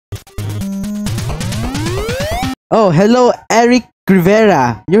Oh, hello, Eric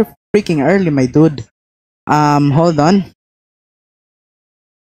Rivera. You're freaking early, my dude. Hold on.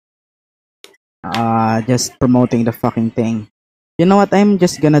 Just promoting the fucking thing. You know what? I'm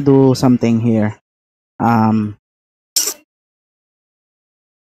just gonna do something here. Um,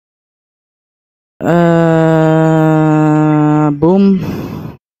 boom.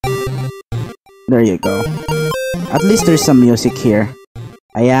 There you go. At least there's some music here.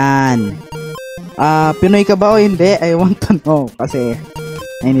 Ayan. Pinoy ka ba o hindi? I want to know kasi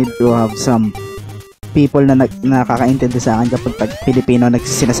I need to have some people na nakakaintindi sa akin kapag pag Pilipino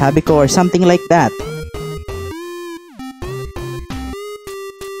nagsinasabi ko or something like that.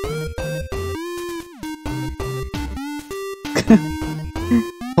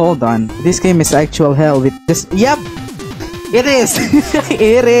 Hold on. This game is actual hell with this. Yep! It is!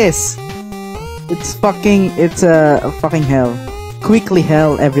 It is! It's a fucking hell. Quickly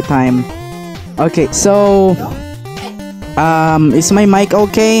hell every time. Okay, so is my mic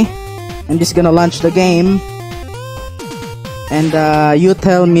okay? I'm just gonna launch the game and you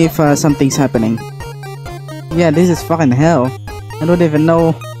tell me if something's happening. Yeah, this is fucking hell. I don't even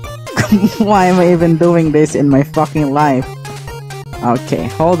know why am I even doing this in my fucking life. Okay,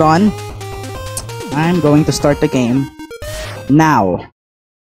 hold on. I'm going to start the game now.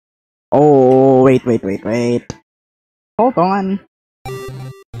 Oh, wait. Hold on.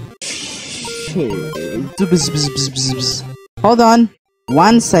 Hold on.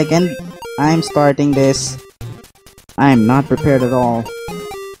 1 second. I'm starting this. I'm not prepared at all.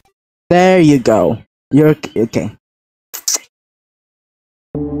 There you go. You're okay.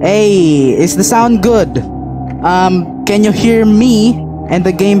 Hey, is the sound good? Can you hear me? And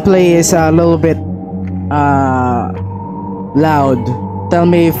the gameplay is a little bit loud. Tell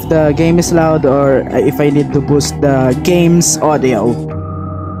me if the game is loud or if I need to boost the game's audio.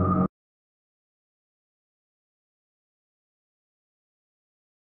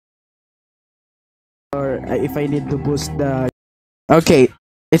 Or if I need to boost the... Okay,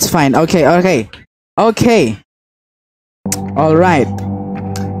 it's fine. Okay. Alright.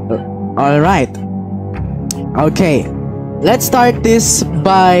 Okay. Let's start this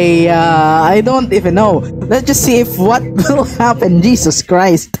by I don't even know. Let's just see if what will happen. Jesus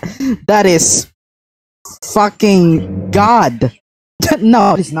Christ. That is fucking God.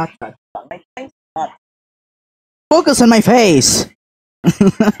 No, it's not God. Focus on my face.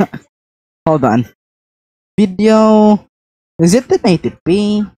 Hold on. Video. Is it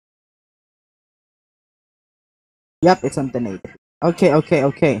 1080p? Yep, it's on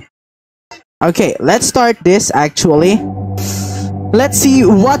 1080p. Okay, let's start this actually. Let's see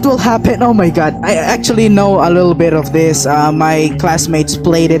what will happen. Oh my god, I actually know a little bit of this. My classmates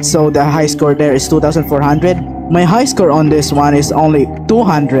played it, so the high score there is 2,400. My high score on this one is only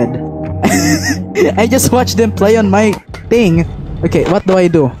 200. I just watched them play on my thing. Okay, what do I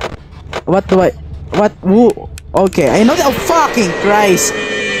do? Okay, I know that. Oh, fucking Christ.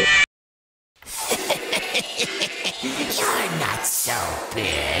 You're not so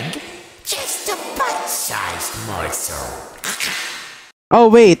big. Just a butt-sized morsel. Oh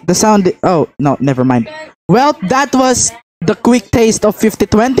wait, the sound. Oh no, never mind. Well, that was the quick taste of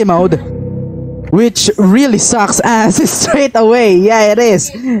 50-20 mode, which really sucks ass straight away. Yeah, it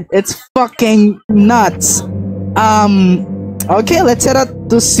is. It's fucking nuts. Okay, let's set it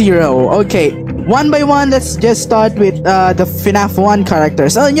to 0. Okay, one by one, let's just start with the FNAF 1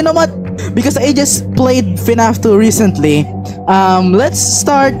 characters. Oh, you know what? Because I just played FNAF 2 recently, let's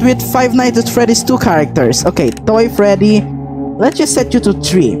start with Five Nights at Freddy's 2 characters. Okay, Toy Freddy, let's just set you to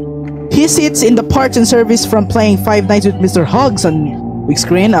 3. He sits in the parts and service from playing Five Nights with Mr. Hugs on big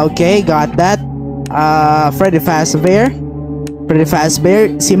screen. Okay, got that. Freddy Fazbear,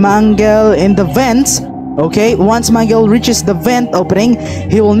 si Mangel in the vents. Okay, once Mangel reaches the vent opening,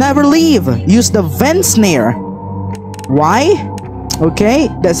 he will never leave. Use the vent snare. Why? Okay,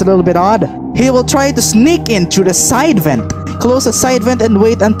 that's a little bit odd. He will try to sneak in through the side vent. Close the side vent and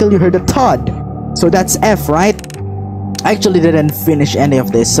wait until you hear the thud. So that's F, right? I actually didn't finish any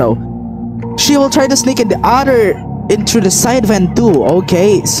of this, so... She will try to sneak in through the side vent too.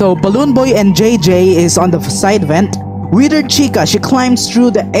 Okay, so Balloon Boy and JJ is on the side vent. Withered Chica, she climbs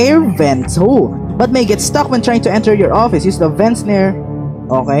through the air vents. Oh, but may get stuck when trying to enter your office. Use the vent snare.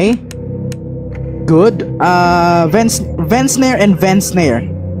 Okay. Good. Vent snare and vent snare.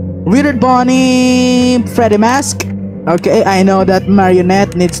 Withered Bonnie, Freddy Mask. Okay, I know that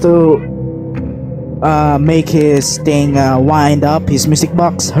Marionette needs to make his thing wind up, his music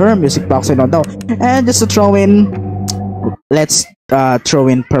box, her music box, I don't know. And just to throw in, let's throw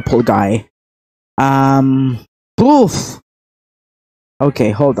in Purple Guy. Poof.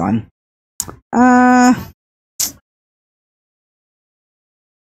 Okay, hold on.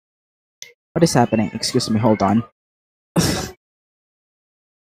 What is happening? Excuse me, hold on.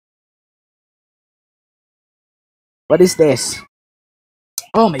 What is this?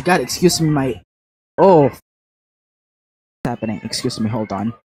 Oh my god, excuse me, my... Oh. What's happening? Excuse me, hold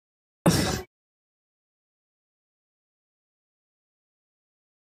on.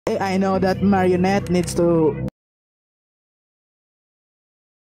 I know that marionette needs to...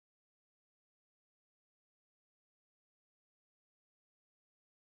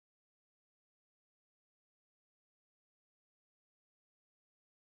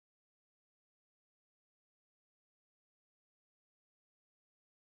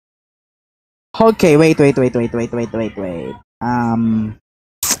 Okay, wait.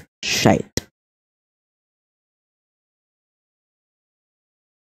 Shite.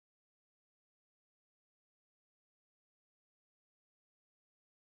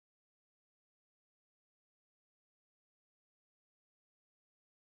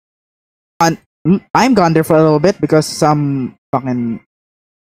 I'm gone there for a little bit because some fucking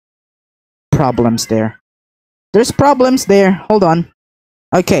problems there. There's problems there. Hold on.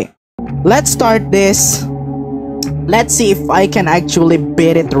 Okay, let's start this. Let's see if I can actually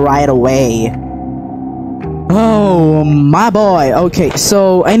beat it right away. Oh my boy. Okay,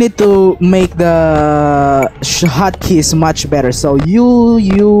 so I need to make the hotkeys much better. So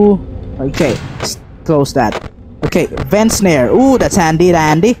you. Okay, close that. Okay, vent snare. Ooh, that's handy,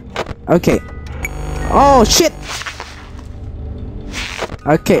 dandy. Okay. Oh shit.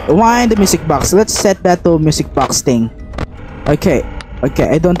 Okay, wind the music box. Let's set that to music box thing. Okay,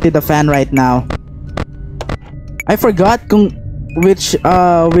 I don't need the fan right now. I forgot who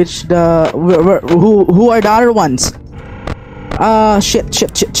are the other ones. Shit.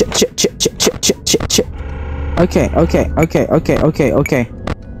 Okay.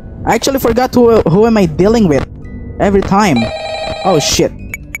 I actually forgot who am I dealing with every time. Oh shit.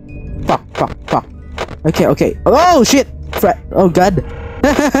 Fuck. Okay. Oh shit. Oh god.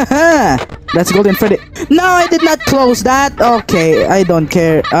 That's Golden Freddy. No, I did not close that. Okay, I don't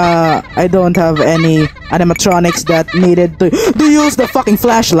care. I don't have any animatronics that needed to use the fucking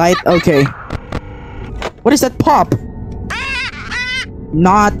flashlight. Okay. What is that pop?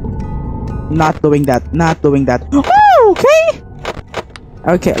 Not doing that. Oh, okay.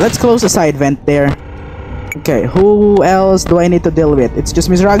 Okay, let's close the side vent there. Okay, who else do I need to deal with? It's just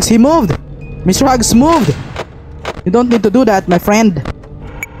Mr. Hugs. He moved. Mr. Hugs moved. You don't need to do that, my friend.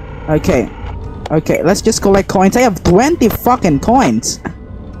 Okay, let's just collect coins. I have 20 fucking coins.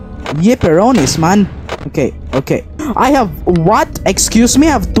 Yipperonis, man. Okay. I have what? Excuse me,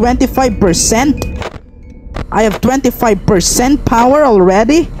 I have 25%? I have 25% power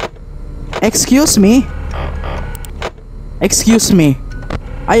already? Excuse me. I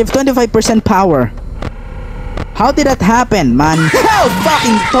have 25% power. How did that happen, man? Oh,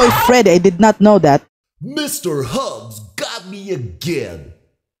 fucking Toy Freddy, I did not know that. Mr. Hugs got me again.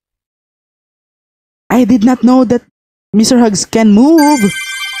 I did not know that Mr. Hugs can move.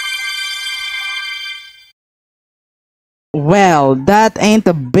 Well, that ain't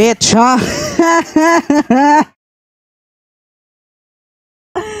a bitch, huh?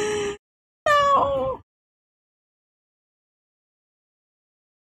 No.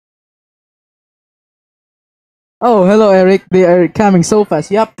 Oh, hello, Eric. They are coming so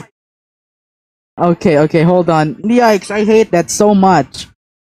fast. Yup. Okay, hold on. Yikes, I hate that so much.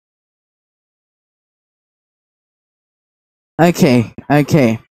 Okay.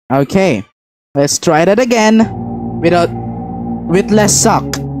 Let's try that again. With less suck.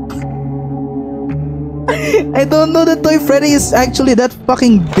 I don't know that Toy Freddy is actually that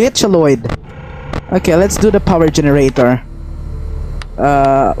fucking bitchaloid. Okay, let's do the power generator.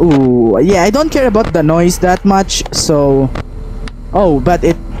 Ooh, yeah, I don't care about the noise that much, so... Oh, but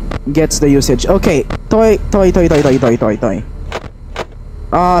it gets the usage. Okay, toy. Side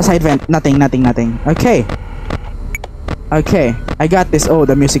vent, nothing. Okay, I got this. Oh,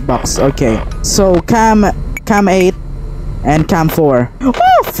 the music box. Okay, so cam 8 and cam 4.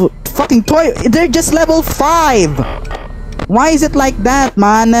 Oh, fucking toy. They're just level 5. Why is it like that,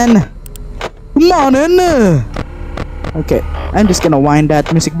 manen? Okay, I'm just gonna wind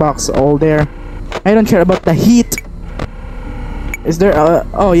that music box all there. I don't care about the heat. Is there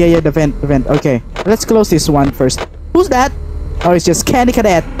oh yeah, the vent. Okay, let's close this one first. Who's that? Oh, it's just Candy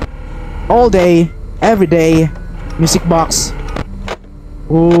Cadet. All day, every day. Music box.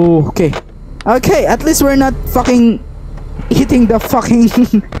 Oh, okay, at least we're not fucking hitting the fucking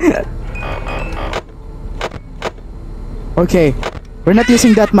Okay, we're not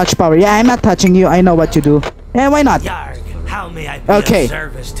using that much power. Yeah, I'm not touching you. I know what you do. Yeah, why not? Yarg, how may I be Okay. of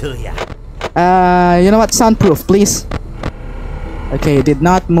service to ya? You know what? Soundproof, please. Okay, did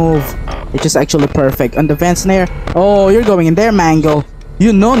not move. which is actually perfect. On the vent snare. Oh, you're going in there, Mango.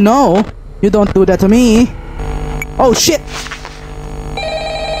 You know, no. You don't do that to me. Oh, shit.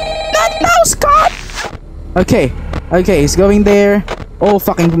 Not now, Scott. Okay. Okay, he's going there. Oh,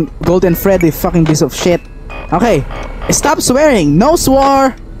 fucking Golden Freddy, fucking piece of shit. Okay. Stop swearing. No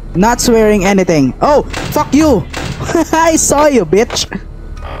swore. Not swearing anything. Oh, fuck you. I saw you, bitch.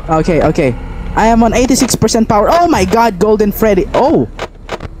 Okay, okay. I am on 86% power. Oh my god, Golden Freddy. Oh.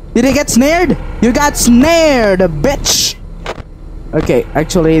 Did he get snared? You got snared, bitch. Okay,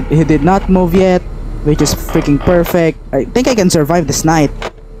 actually, he did not move yet, which is freaking perfect. I think I can survive this night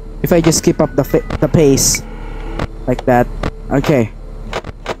if I just keep up the pace. Like that. Okay.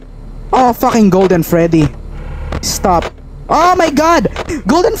 Oh, fucking Golden Freddy. Stop. Oh my god!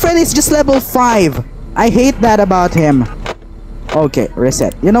 Golden Freddy is just level 5. I hate that about him. Okay,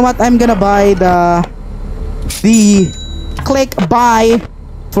 reset. You know what? I'm gonna buy the click buy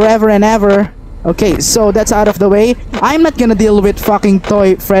forever and ever. Okay, so that's out of the way. I'm not gonna deal with fucking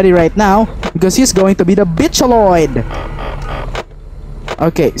Toy Freddy right now because he's going to be the bitchaloid.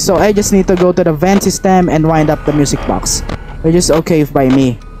 Okay, so I just need to go to the vent system and wind up the music box, which is okay by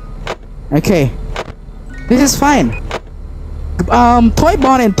me. Okay, this is fine. Toy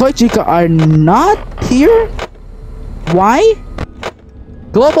Bonnie and Toy Chica are not here. Why?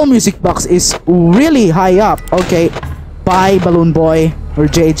 Global music box is really high up. Okay, bye Balloon Boy or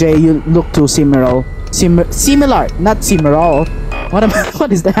JJ. You look too similar. Similar, not similar.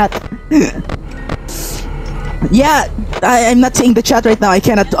 What is that? Yeah, I'm not seeing the chat right now. I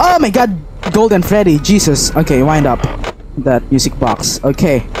cannot. Oh my god, Golden Freddy. Jesus. Okay, wind up that music box.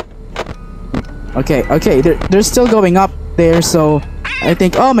 Okay. Okay, okay. They're still going up there, so I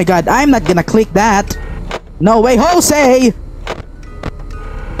think. Oh my god, I'm not gonna click that. No way, Jose.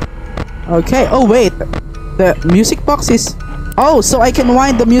 Okay. Oh wait, the music box is. Oh, so I can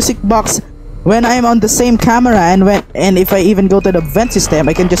wind the music box when I'm on the same camera, and if I even go to the vent system,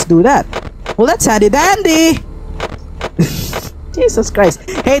 I can just do that. Well, that's handy dandy. Jesus Christ.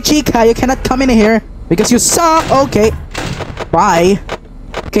 Hey Chica, you cannot come in here because you suck. Okay. Bye.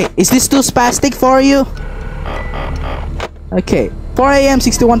 Okay, is this too spastic for you? Okay. 4 AM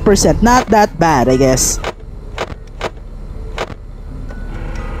 61%. Not that bad, I guess.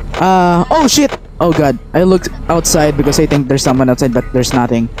 Oh shit. Oh god. I looked outside because I think there's someone outside, but there's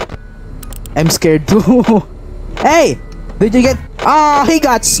nothing. I'm scared too. Hey! Did you get... Ah, he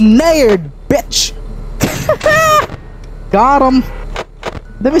got snared, bitch! Got him!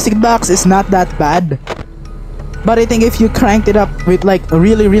 The music box is not that bad. But I think if you cranked it up with like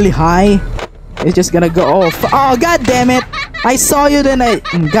really, really high, it's just gonna go off. Oh, god damn it! I saw you then I...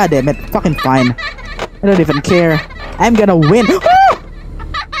 God damn it. Fucking fine. I don't even care. I'm gonna win.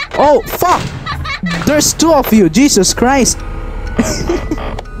 Oh, fuck! There's 2 of you. Jesus Christ.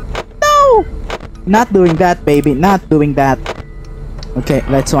 No! Not doing that, baby. Not doing that. Okay,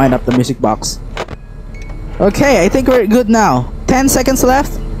 let's wind up the music box. Okay, I think we're good now. 10 seconds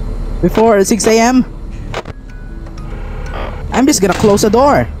left before 6 AM. I'm just gonna close the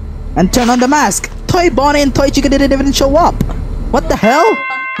door and turn on the mask. Toy Bonnie and Toy Chica didn't even show up. What the hell?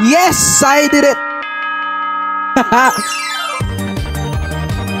 Yes, I did it.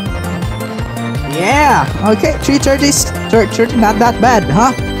 Yeah. Okay, 3:30. Not that bad,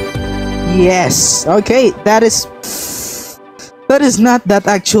 huh? Yes. Okay, that is not that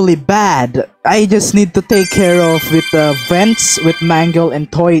actually bad. I just need to take care of with the vents with Mangle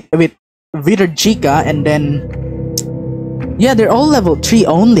and Toy with Vitor Chica, and then yeah, they're all level 3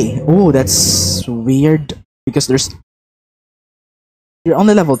 only. Oh, that's weird because you're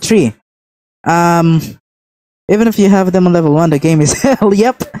only level 3. Even if you have them on level 1, the game is hell.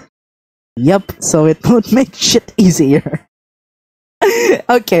 Yep. So it would make shit easier.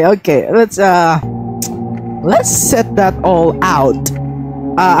 Okay. Let's set that all out.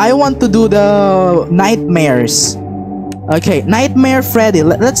 I want to do the nightmares. Okay, Nightmare Freddy.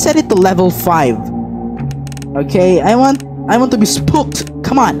 Let's set it to level 5. Okay, I want to be spooked.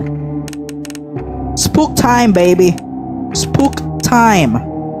 Come on. Spook time, baby. Spook time.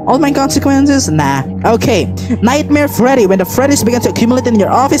 All my consequences? Nah. Okay. Nightmare Freddy. When the Freddy's begin to accumulate in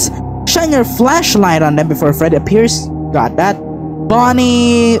your office, shine your flashlight on them before Freddy appears. Got that.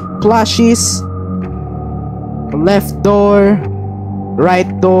 Bonnie plushies. Left door. Right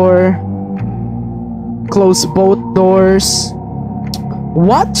door. Close both doors.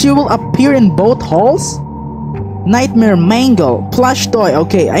 What? You will appear in both halls? Nightmare Mangle. Plush toy.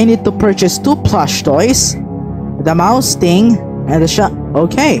 Okay, I need to purchase 2 plush toys. The mouse thing and the shot.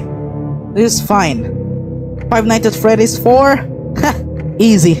 Okay. This is fine. 5 Nights at Freddy's 4.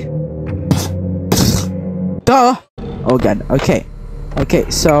 Easy. Duh. Oh god. Okay. Okay,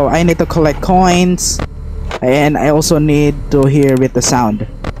 so I need to collect coins. And I also need to hear with the sound.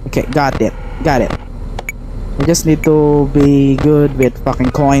 Okay, got it. Got it. I just need to be good with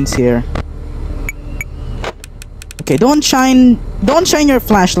fucking coins here. Okay, don't shine your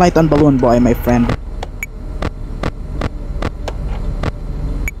flashlight on Balloon Boy, my friend.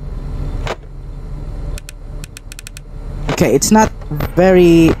 Okay, it's not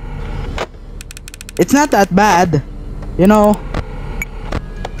that bad. You know,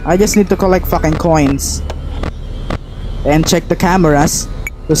 I just need to collect fucking coins and check the cameras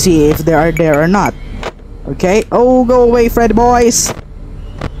to see if they are there or not. Okay? Oh, go away, Freddy boys!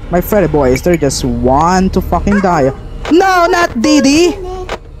 My Freddy boys, they're just want to fucking die. No, not Didi!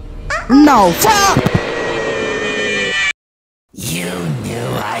 No, fuck! You knew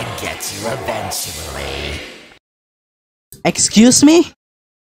I'd get you eventually. Excuse me?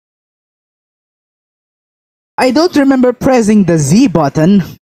 I don't remember pressing the Z button.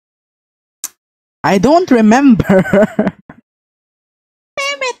 I don't remember.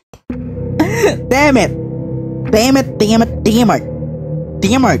 Damn it. Damn it. Damn it, damn it, damn it.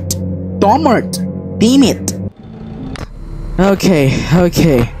 Damn it. Damn it. Damn it. Okay,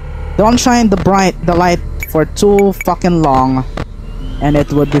 okay. Don't shine the light for too fucking long and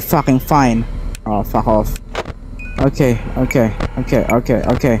it would be fucking fine. Oh, fuck off. Okay, okay, okay, okay,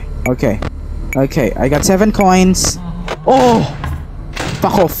 okay, okay. Okay, I got 7 coins. Oh!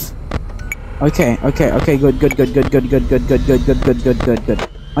 Fuck off. Okay, okay, okay, good.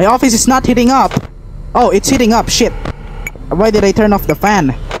 My office is not heating up. Oh, it's heating up, shit. Why did I turn off the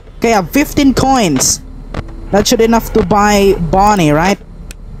fan? Okay, I have 15 coins. That should enough to buy Bonnie, right?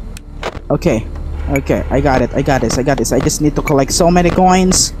 Okay, okay, I got it, I got this. I just need to collect so many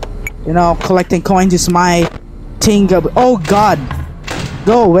coins. You know, collecting coins is my thing of— oh god!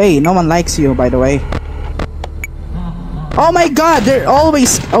 Go away, no one likes you, by the way. Oh my god, they're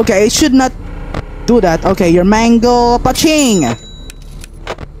always— okay, I should not do that. Okay, your mango paching.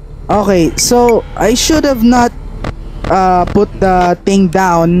 Okay, so I should have not put the thing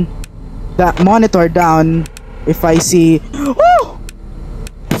down, the monitor down, if I see— woo!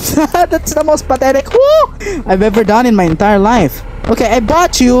 That's the most pathetic woo I've ever done in my entire life. Okay, I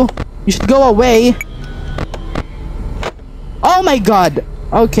bought you. You should go away. Oh my god.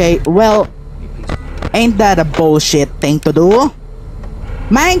 Okay, well, ain't that a bullshit thing to do?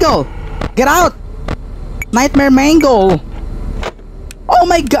 Mango! Get out! Nightmare Mango! Oh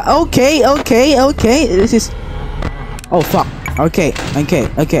my god, okay, okay, okay. This is— oh fuck. Okay, okay,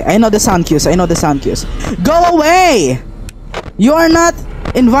 okay. I know the sound cues, I know the sound cues. Go away! You are not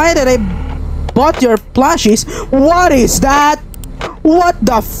invited. I bought your plushies. What is that? What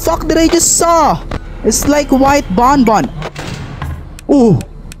the fuck did I just saw? It's like white bonbon. Ooh.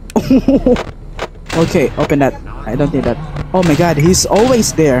 Okay, open that. I don't need that. Oh my god, he's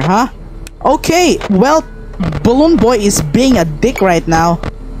always there, huh? Okay, well, Balloon Boy is being a dick right now,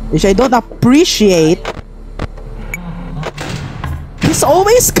 which I don't appreciate. He's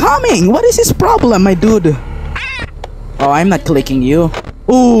always coming. What is his problem, my dude? Oh, I'm not clicking you.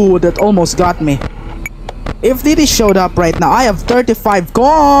 Ooh, that almost got me. If Diddy showed up right now, I have 35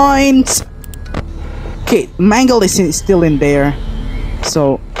 coins. Okay, Mangle is still in there.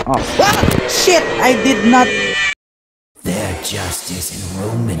 So, oh, ah, shit! I did not. There just isn't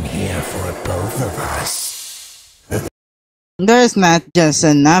room in here for both of us. There's not just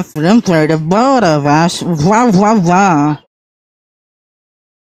enough room for the both of us. Blah blah blah.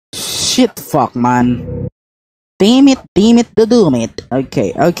 Shit, fuck, man. Damn it, doom it.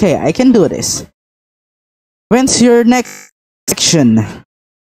 Okay, okay, I can do this. When's your next section?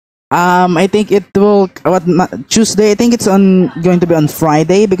 I think it will— what, Tuesday. I think it's going to be on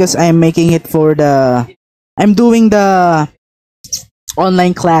Friday because I'm making it for I'm doing the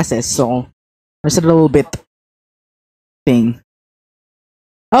online classes, so there's a little bit thing.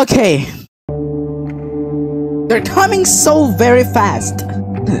 Okay. They're coming so very fast.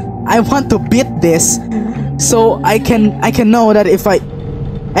 I want to beat this so I can know that if I—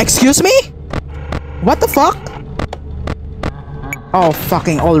 excuse me? What the fuck? Oh,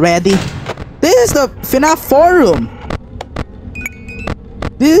 fucking already. This is the FNAF forum.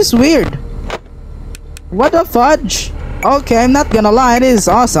 This is weird. What the fudge? Okay, I'm not gonna lie, it is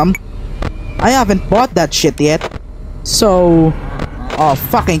awesome. I haven't bought that shit yet. So— oh,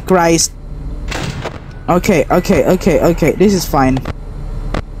 fucking Christ. Okay, okay, okay, okay. This is fine.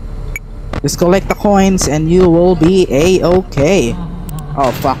 Just collect the coins and you will be a-okay.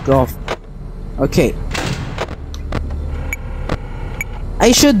 Oh, fuck off. Okay.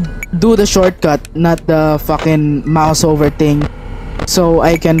 I should do the shortcut, not the fucking mouse over thing. So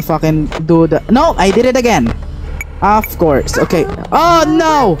I can fucking do the— no, I did it again. Of course. Okay. Oh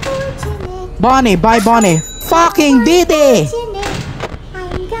no! Bonnie, bye Bonnie. Fucking Diddy!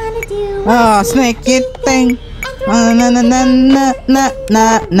 Oh, sneaky thing. Na na na na na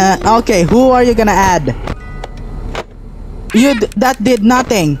na na. Okay, who are you gonna add? That did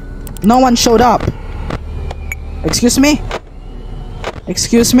nothing. No one showed up. Excuse me?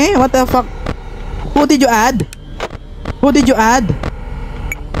 Excuse me? What the fuck? Who did you add? Who did you add?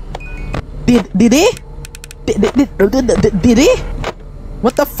 Did he? Did he?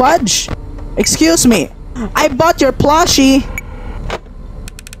 What the fudge? Excuse me. I bought your plushie.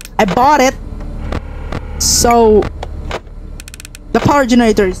 I bought it. So the power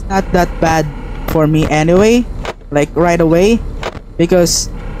generator is not that bad for me anyway. Like right away. Because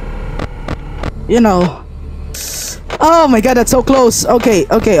you know. Oh my god, that's so close. Okay,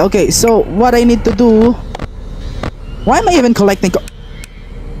 okay, okay. So what I need to do. Why am I even collecting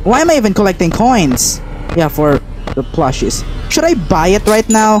coins? Yeah, for the plushies. Should I buy it right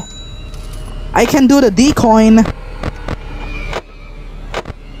now? I can do the D-coin.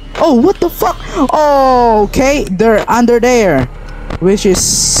 Oh, what the fuck? Oh, okay, they're under there, which is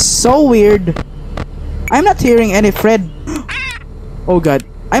so weird. I'm not hearing any Fred. Oh god,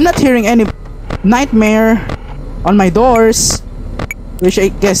 I'm not hearing any nightmare on my doors, which I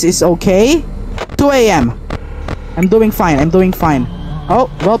guess is okay. 2 a.m. I'm doing fine. I'm doing fine. Oh,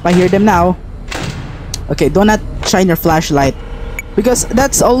 well, I hear them now. Okay, do not shine your flashlight, because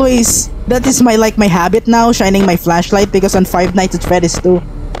that is my habit now, shining my flashlight, because on Five Nights at Freddy's 2,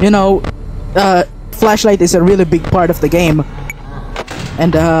 you know, flashlight is a really big part of the game,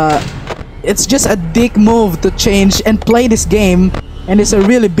 and it's just a dick move to change and play this game, and it's a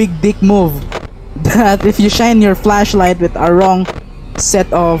really big dick move that if you shine your flashlight with a wrong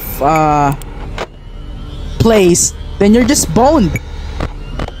set of plays, then you're just boned.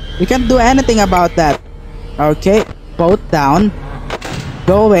 You can't do anything about that. Okay, both down.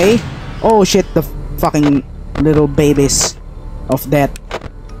 Go away. Oh shit, the fucking little babies of death.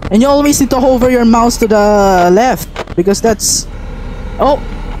 And you always need to hover your mouse to the left, because that's... Oh,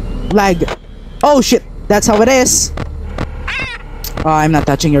 lag. Oh shit, that's how it is. Oh, I'm not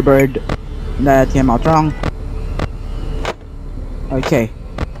touching your bird. That came out wrong. Okay,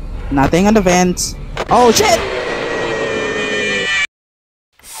 nothing on the vents. Oh shit!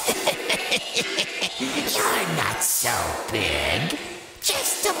 You're not so big.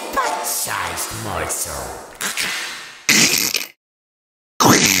 Just a butt-sized morsel.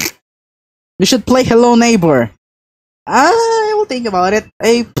 You should play Hello Neighbor. I will think about it.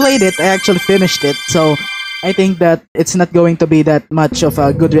 I played it. I actually finished it. So I think that it's not going to be that much of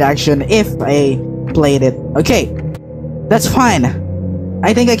a good reaction if I played it. Okay, that's fine.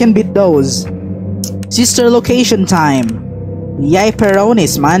 I think I can beat those. Sister location time. Yay,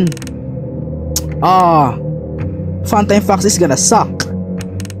 Peronis, man. Oh, Funtime Fox is gonna suck.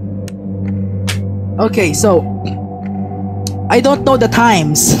 Okay, so I don't know the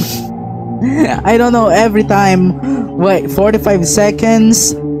times. I don't know every time. Wait, 45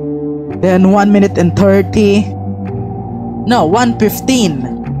 seconds. Then 1 minute and 30. No, 1:15.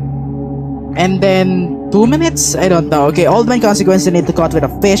 And then 2 minutes? I don't know. Okay, Old Man Consequence, you need to cut with a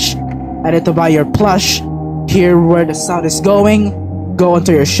fish. I need to buy your plush. Hear where the sound is going. Go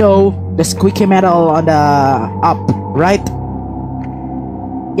onto your show. The squeaky metal on the up, right?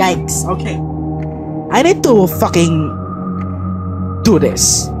 Yikes, okay. I need to fucking do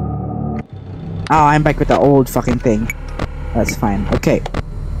this. Oh, I'm back with the old fucking thing. That's fine. Okay.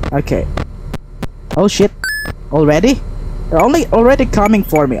 Okay. Oh shit. Already? They're already coming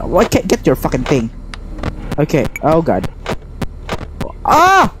for me. Why can't get your fucking thing? Okay. Oh god.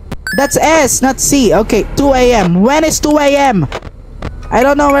 Ah! That's S, not C. Okay, 2 a.m. When is 2 a.m.? I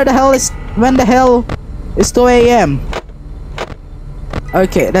don't know when the hell is 2 a.m.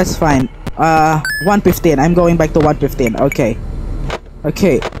 Okay, that's fine. 1:15. I'm going back to 1:15. Okay.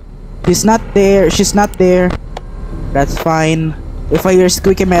 Okay. He's not there. She's not there. That's fine. If I hear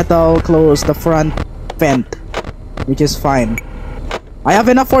squeaky metal, close the front vent, which is fine. I have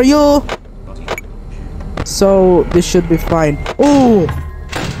enough for you. So this should be fine. Ooh.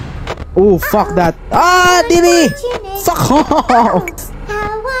 Ooh, fuck that. Ah, Diddy! Fuck off!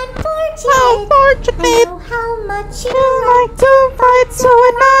 How unfortunate! How much You like to fight, so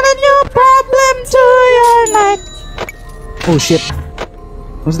it's not a new problem to your night. Oh shit.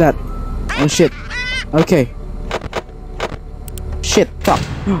 What's that? Oh shit. Okay. Shit, fuck.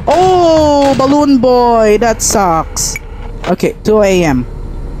 Oh, Balloon Boy, that sucks. Okay, 2 a.m.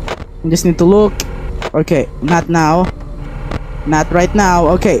 I just need to look. Okay, not now. Not right now.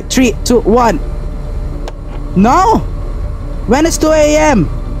 Okay, 3, 2, 1. No! When is 2 a.m.?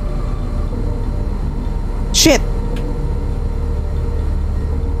 Shit.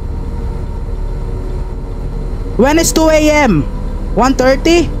 When is 2 a.m.?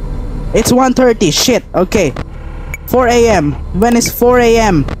 1:30? It's 1:30. Shit. Okay. 4 a.m. When is 4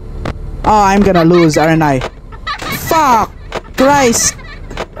 a.m.? Oh, I'm gonna lose, aren't I? Fuck! Christ!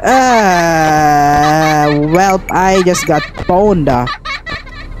 Well, I just got boned.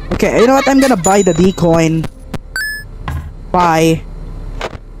 Okay, you know what? I'm gonna buy the D-coin. Buy.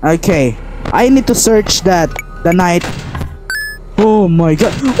 Okay. I need to search that. The night. Oh my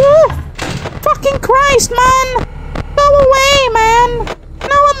god. Oh! Fucking Christ, man! Go away, man!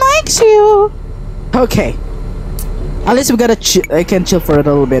 No one likes you! Okay. At least we gotta I can chill for a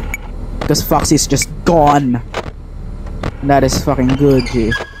little bit. Because Foxy's just gone. That is fucking good, G.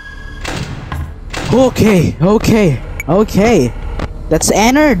 Okay, okay, okay. That's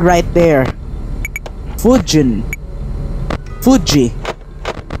entered right there. Fuji.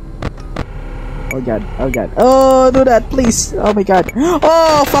 Oh god, oh god. Oh, do that, please. Oh my god.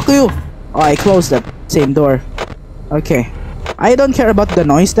 Oh, fuck you. Oh, I closed that same door. Okay. I don't care about the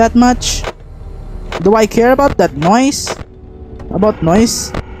noise that much. Do I care about that noise? About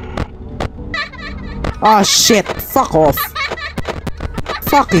noise? Oh shit, fuck off.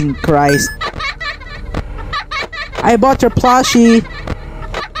 Fucking Christ. I bought your plushie.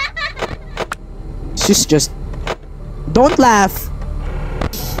 She's just... Don't laugh.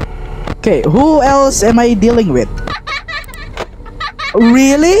 Okay, who else am I dealing with?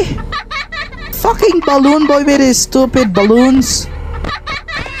 Really? Fucking balloon boy with his stupid balloons.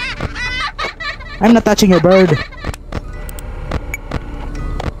 I'm not touching your bird.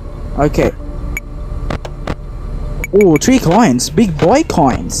 Okay. Oh, 3 coins. Big boy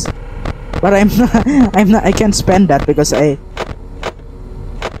coins. But I'm not, I can't spend that because I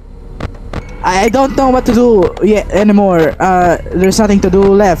don't know what to do yet anymore. There's nothing to do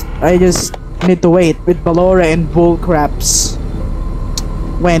left. I just need to wait with Ballora and bullcraps.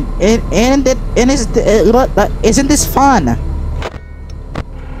 When isn't this fun?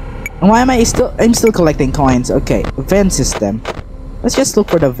 Why am I'm still collecting coins. Okay, vent system. Let's just look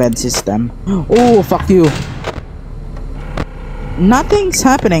for the vent system. Oh, fuck you. Nothing's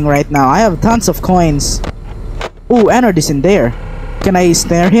happening right now. I have tons of coins. Oh, Energy's in there. Can I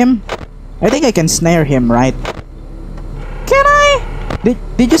snare him? I think I can snare him, right? Can I?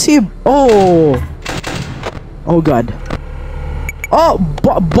 Did you see? Oh. Oh god. Oh,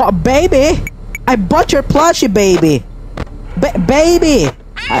 baby. I bought your plushie, baby. Baby.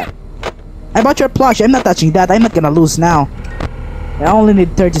 I bought your plushie. I'm not touching that. I'm not gonna lose now. I only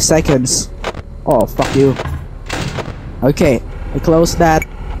need 30 seconds. Oh, fuck you. Okay. I close that.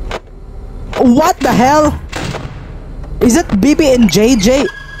 What the hell? Is it BB and JJ?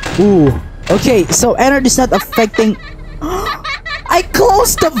 Ooh. Okay, so energy's not affecting... I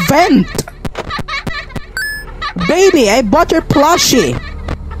closed the vent! Baby, I bought your plushie!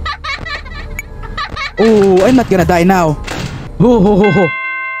 Ooh, I'm not gonna die now. Ooh.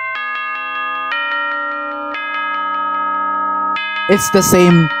 It's the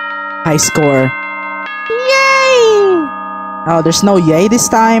same high score. Oh, there's no yay this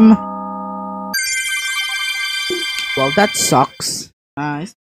time. Well, that sucks.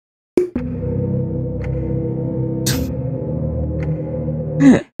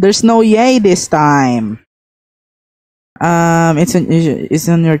 There's no yay this time. It's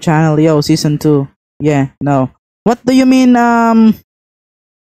on your channel, yo, season 2. Yeah, no. What do you mean, on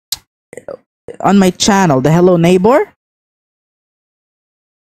my channel? The hello neighbor?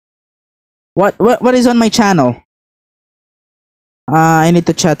 What is on my channel? I need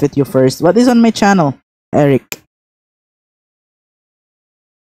to chat with you first. What is on my channel, Eric?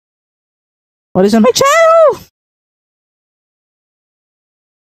 What is on my channel?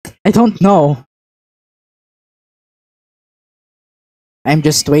 I don't know. I'm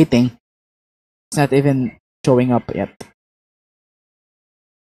just waiting. It's not even showing up yet.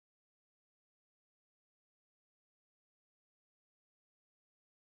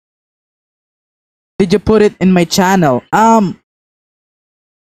 Did you put it in my channel?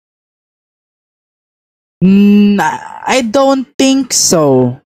 I don't think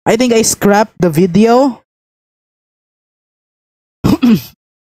so. I think I scrapped the video.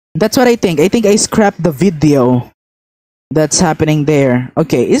 That's what I think. I think I scrapped the video that's happening there.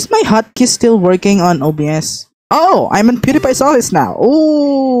 Okay, is my hotkey still working on OBS? Oh, I'm in PewDiePie's office now.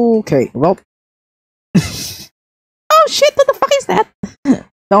 Ooh, okay, well. Oh shit, what the fuck is that?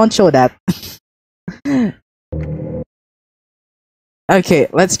 Don't show that. Okay,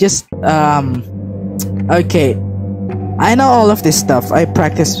 let's just, okay. I know all of this stuff. I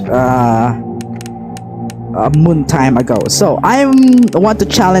practiced, a moon time ago. So, I want to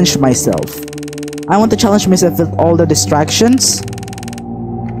challenge myself. I want to challenge myself with all the distractions.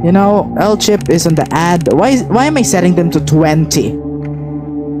 You know, L chip is on the ad. Why am I setting them to 20?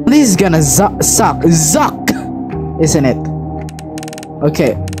 This is gonna suck, isn't it?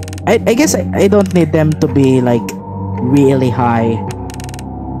 Okay, I guess I don't need them to be like really high.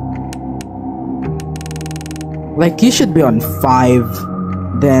 Like you should be on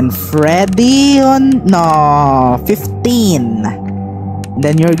 5. Then Freddy on 15.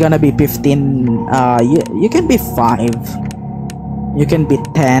 Then you're gonna be 15. You can be 5. You can be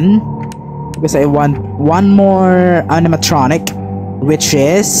 10. Because I want one more animatronic, which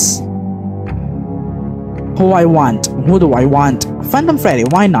is who I want. Who do I want? Phantom Freddy,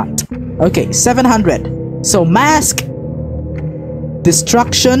 why not? Okay, 700. So mask,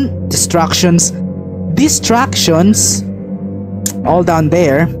 distractions, all down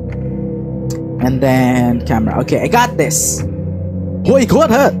there, and then camera. Okay, I got this. Wait, what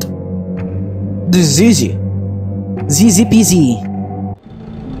hurt? This is easy. ZZ peasy.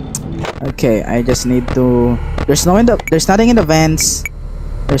 Okay, I just need to. There's nothing in the vents.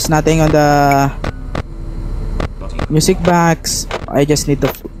 There's nothing on the music box. I just need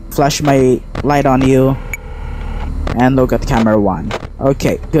to flash my light on you and look at camera 1.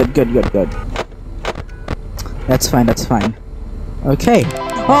 Okay, good. That's fine. Okay.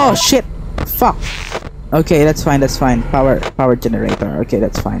 Oh shit! Fuck. Okay, that's fine. Power generator. Okay,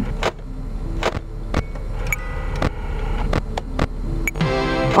 that's fine.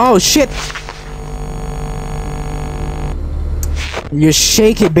 Oh shit! You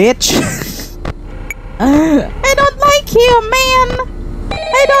shaky bitch! I don't like you, man!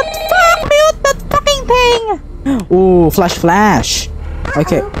 I don't mute that fucking thing! Ooh, flash.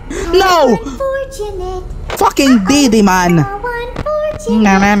 Okay. No! Fucking Diddy, man! Nah.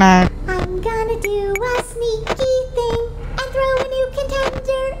 I'm gonna do a sneaky thing and throw a new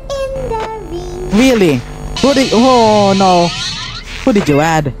contender in the ring. Really? Oh no. Who did you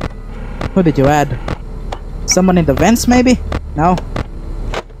add? Someone in the vents maybe? No?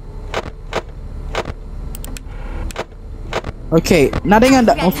 Okay, nothing on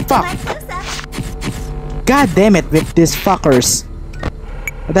the. Oh fuck! God damn it with these fuckers.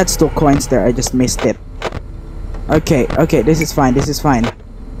 That's 2 coins there, I just missed it. Okay, this is fine.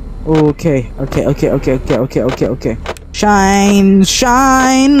 Okay. Shine!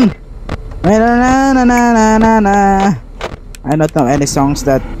 Na. I don't know any songs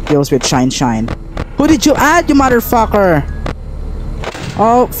that deals with shine. Who did you add, you motherfucker?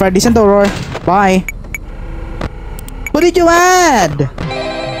 Oh, Freddy's and Horror. Bye. Who did you add?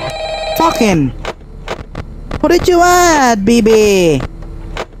 Fucking. Who did you add, BB?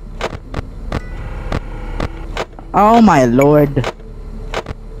 Oh my lord.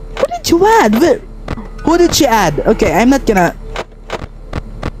 Who did you add? Who did she add? Okay, I'm not gonna.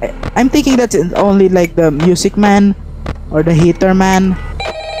 I'm thinking that's only like the music man or the heater man.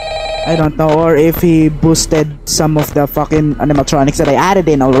 I don't know, or if he boosted some of the fucking animatronics that I added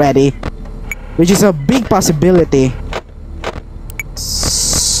in already, which is a big possibility.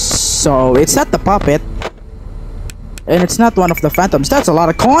 So it's not the puppet, and it's not one of the phantoms. That's a lot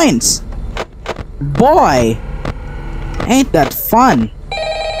of coins, boy. Ain't that fun?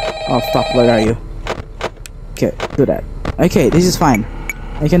 Oh fuck, where are you? Okay, do that. Okay, this is fine.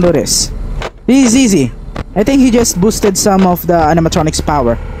 I can do this. This is easy. I think he just boosted some of the animatronics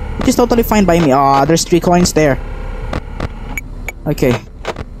power, which is totally fine by me. Ah, there's 3 coins there. Okay.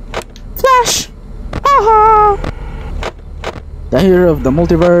 Flash! Haha! The hero of the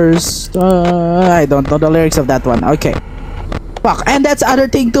multiverse. I don't know the lyrics of that one. Okay. Fuck, and that's other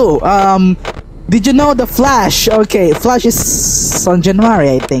thing too. Did you know the Flash? Okay, Flash is on January,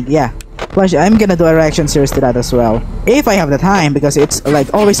 I think. Yeah. Flash, I'm gonna do a reaction series to that as well. If I have the time, because it's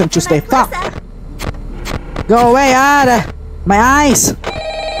like always on Tuesday. Fuck! Go away, my eyes!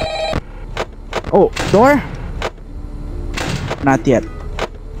 Oh, door? Not yet.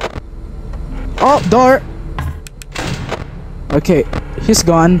 Oh, door! Okay, he's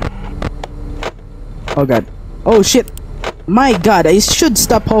gone. Oh god. Oh shit! My god, I should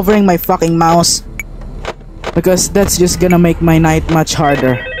stop hovering my fucking mouse, because that's just gonna make my night much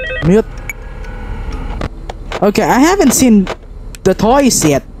harder. Mute. Okay, I haven't seen the toys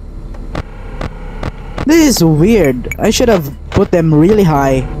yet. This is weird. I should have put them really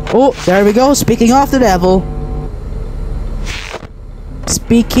high. Oh, there we go. Speaking of the devil.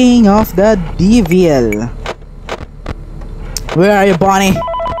 Speaking of the devil. Where are you, Bonnie?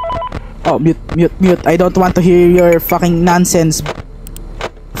 Oh, mute. I don't want to hear your fucking nonsense,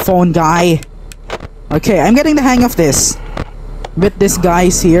 phone guy. Okay, I'm getting the hang of this. With these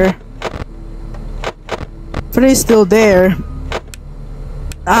guys here. Freddy's still there.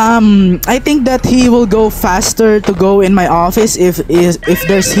 I think that he will go faster to go in my office if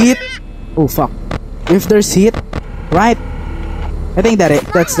there's heat. Oh fuck. If there's heat, right? I think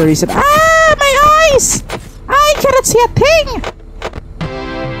that's the reason. Ah, my eyes! I cannot see a thing!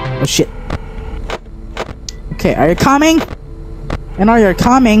 Oh shit. Okay, are you coming? And are you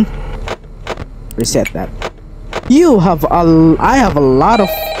coming? Reset that. I have a lot of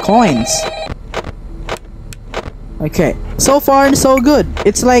coins. Okay, so far so good.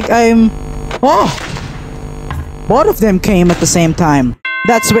 It's like oh! Both of them came at the same time.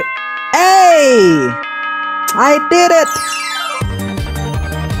 That's what. Hey! I did it!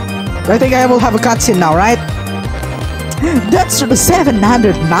 I think I will have a cutscene now, right? That's the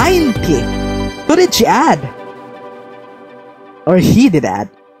 790! Who did she add? Or he did add.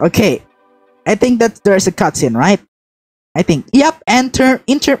 Okay. I think that there's a cutscene, right? I think. Yep, enter,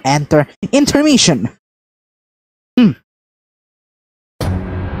 intermission.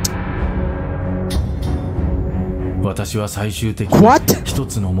 What?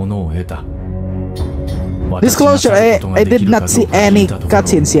 Disclosure, I did not see any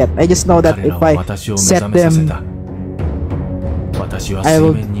cutscenes yet. I just know that if I set them, I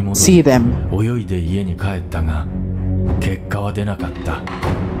will see them.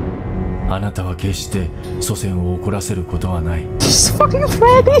 He's fucking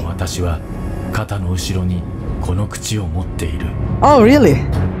Freddy! Oh, really?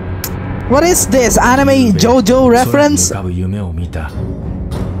 What is this? Anime JoJo reference?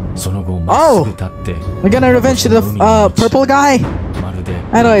 Oh! We're gonna revenge the purple guy?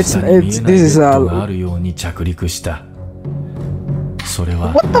 I know this is what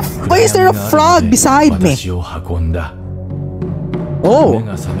the why is there a frog beside me? Oh!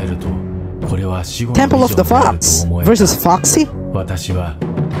 Temple of the Fox versus Foxy? Watashi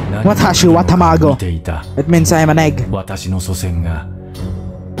wa tamago. It means I am an egg. What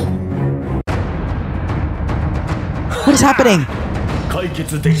is happening?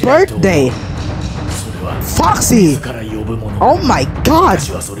 Birthday! Foxy! Oh my god!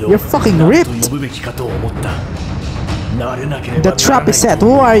 You're fucking ripped! The trap is set.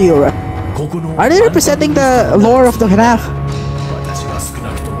 Who are you? Are they representing the lore of the FNAF?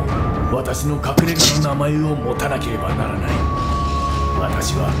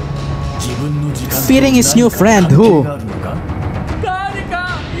 Feeding his new friend, who?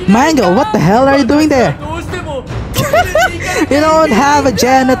 Mango, what the hell are you doing there? You don't have a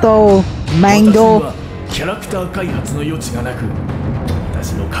genital, Mango.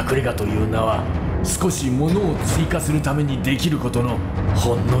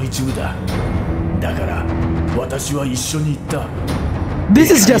 This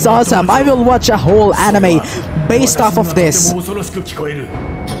is just awesome. I will watch a whole anime based off of this.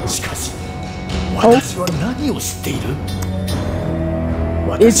 Oh.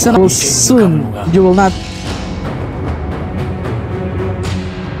 It's soon. You will not.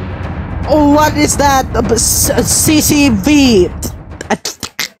 Oh, what is that? CCV.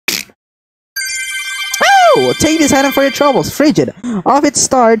 Oh, take this item for your troubles. Frigid. Off it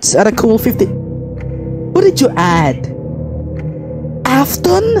starts at a cool 50. What did you add?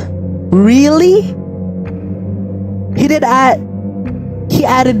 Afton? Really? He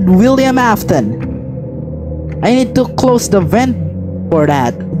added William Afton. I need to close the vent for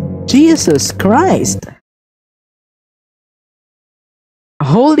that. Jesus Christ.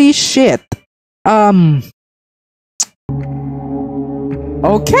 Holy shit.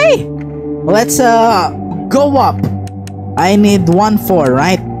 Okay. Let's go up. I need 1-4,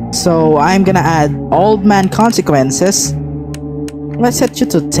 right? So I'm gonna add Old Man Consequences. Let's set you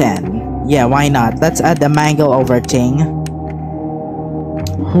to 10. Yeah, why not? Let's add the Mangle over thing.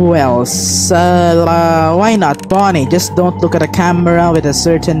 Who else? Why not? Bonnie. Just don't look at the camera with a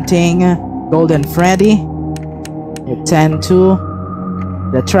certain thing. Golden Freddy. You're 10-2.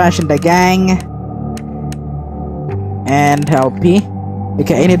 The Trash in the Gang. And LP.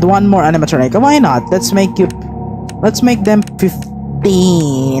 Okay, I need one more animatronic. Why not? Let's make them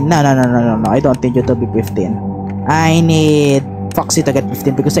 15. No. I don't think you to be 15. I need Foxy to get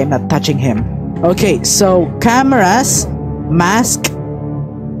 15 because I'm not touching him. Okay, so cameras, mask.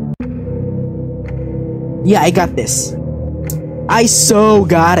 Yeah, I got this. I so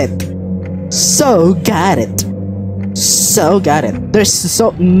got it. There's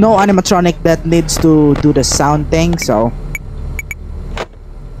no animatronic that needs to do the sound thing, so.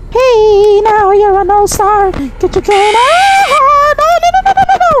 Hey, now you're an all-star. Get your cane.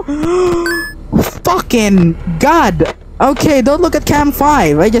 No. Fucking God. Okay, don't look at Cam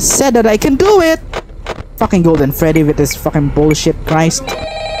 5. I just said that I can do it. Fucking Golden Freddy with this fucking bullshit, Christ.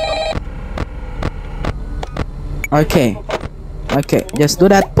 Okay. Okay, just do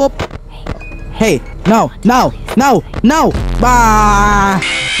that. Poop. Hey, no. Bah!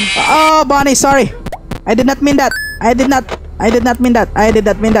 Oh, Bonnie, sorry. I did not mean that. I did not mean that.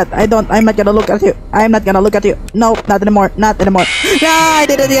 I'm not gonna look at you. No, not anymore. No, I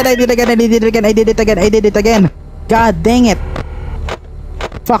did it again. God dang it.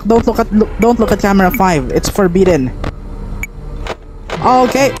 Fuck, don't look at camera 5. It's forbidden.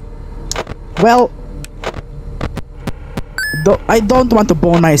 Okay. Well, I don't want to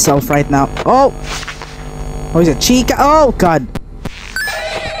bone myself right now. Oh, what is it? Chica. Oh God.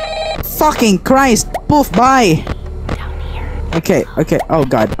 Fucking Christ. Poof, bye. Okay. Oh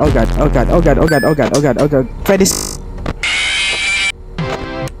God. Freddy's.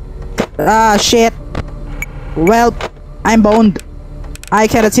 Ah, shit. Well, I'm boned. I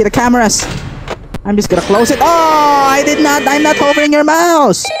cannot see the cameras. I'm just gonna close it. Oh, I'm not hovering your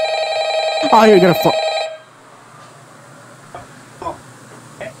mouse. Oh, you're gonna fall.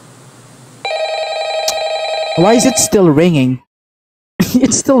 Why is it still ringing?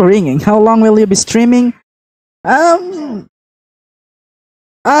 It's still ringing. How long will you be streaming? How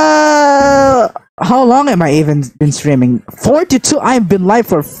long am I even been streaming? 42. I've been live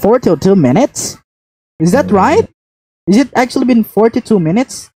for 42 minutes. Is that right? Is it actually been 42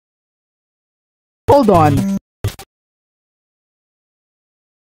 minutes? Hold on.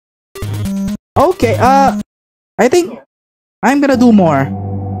 Okay, I think I'm gonna do more.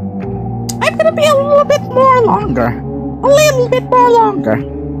 I'm gonna be a little bit more longer.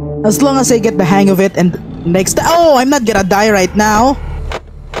 As long as I get the hang of it and next time. Oh, I'm not gonna die right now.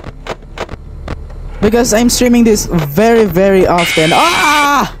 Because I'm streaming this very, very often.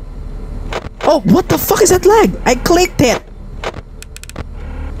 Ah! Oh, what the fuck is that lag? I clicked it.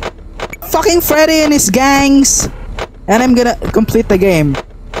 Fucking Freddy and his gangs. And I'm gonna complete the game.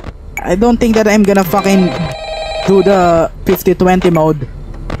 I don't think that I'm gonna fucking do the 50-20 mode.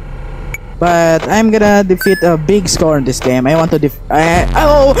 But I'm gonna defeat a big score in this game. I want to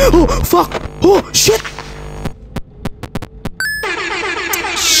oh, fuck! Oh, shit!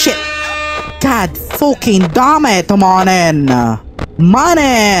 Shit! God fucking damn it, mannen!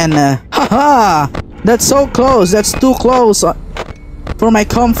 Haha! That's so close. That's too close. For my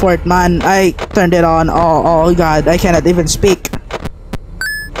comfort, man. I turned it on. Oh God. I cannot even speak.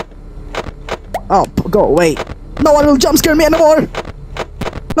 Oh, go away. No one will jump scare me anymore.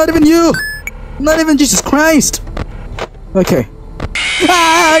 Not even you. Not even Jesus Christ. Okay.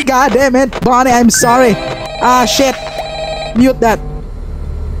 Ah, God damn it. Bonnie, I'm sorry. Ah, shit. Mute that.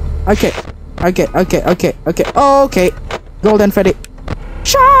 Okay. Okay. Golden Freddy.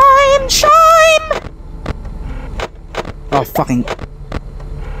 Shine! Oh, fucking.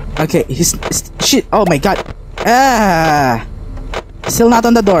 Okay, he's shit. Oh my God. Ah. Still not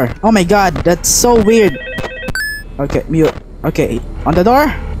on the door. Oh my God, that's so weird. Okay, mute. Okay, on the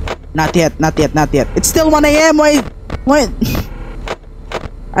door? Not yet. It's still 1 AM. Wait.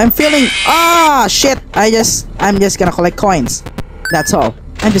 I'm feeling. Ah, shit. I'm just gonna collect coins. That's all.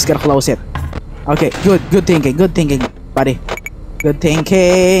 I'm just gonna close it. Okay, good thinking, buddy. Good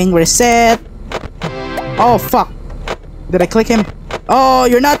thinking. Reset. Oh fuck. Did I click him? Oh,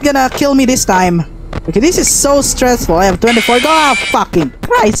 you're not gonna kill me this time. Okay, this is so stressful. I have 24. Oh, fucking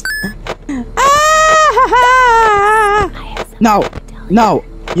Christ. Ah, no.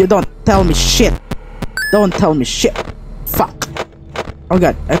 You don't tell me shit. Don't tell me shit. Fuck. Oh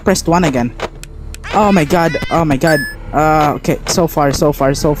God, I pressed 1 again. Oh my God. Okay, so far.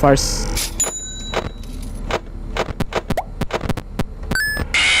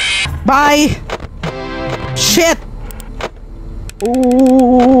 Bye. Shit.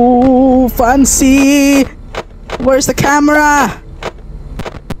 Ooh, fancy. Where's the camera?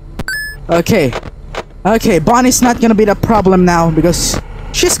 Okay, Bonnie's not gonna be the problem now because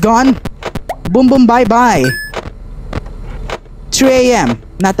she's gone. Boom, bye. 3 AM.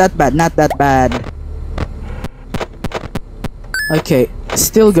 Not that bad. Okay,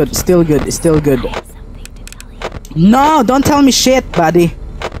 still good. No, don't tell me shit, buddy.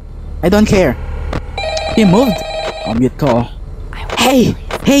 I don't care. He moved. Oh, mute call. Hey,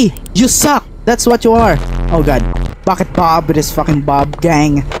 you suck. That's what you are. Oh God, Bucket Bob with his fucking Bob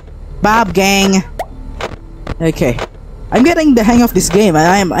gang. Okay, I'm getting the hang of this game.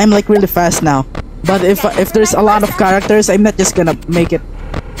 I'm like really fast now. But if there's a lot of characters, I'm not just gonna make it.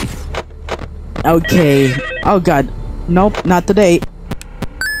 Okay. Oh God, nope, not today.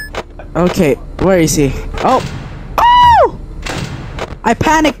 Okay, where is he? Oh! I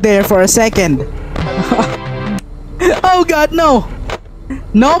panicked there for a second. Oh God, no!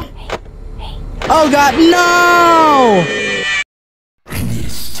 Nope! Oh God, no!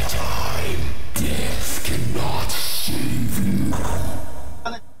 This time, death cannot save you.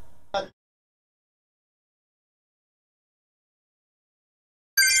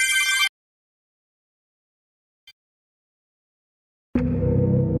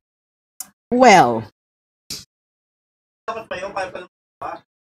 Well,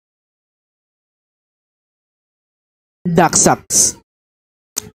 that sucks.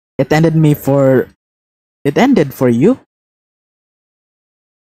 It ended me for. It ended for you?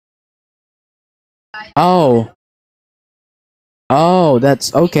 Oh. Oh,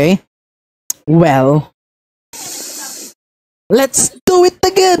 that's okay. Well. Let's do it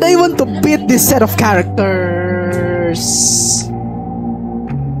again! I want to beat this set of characters!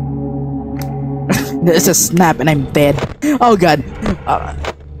 There's a snap and I'm dead. Oh god.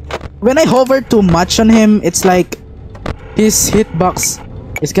 When I hover too much on him, it's like his hitbox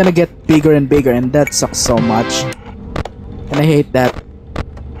is gonna get bigger and bigger, and that sucks so much. And I hate that.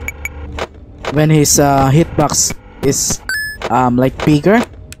 When his hitbox is like bigger.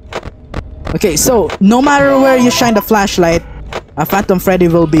 Okay, so no matter where you shine the flashlight, Phantom Freddy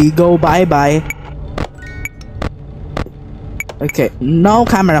will be go bye-bye. Okay, no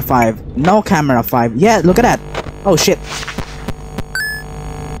camera 5. No camera 5. Yeah, look at that. Oh shit.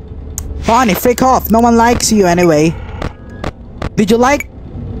 Bonnie, freak off. No one likes you anyway. Did you like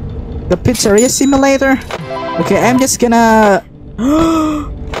the pizzeria simulator? Okay, I'm just gonna...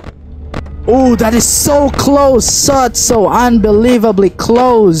 Oh, that is so close. So unbelievably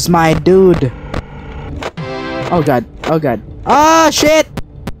close, my dude. Oh god. Oh god. Oh shit.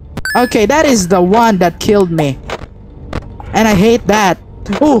 Okay, that is the one that killed me. And I hate that.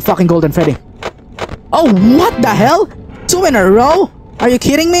 Oh, fucking Golden Freddy. Oh, what the hell? 2 in a row? Are you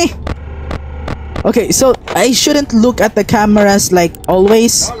kidding me? Okay, so I shouldn't look at the cameras like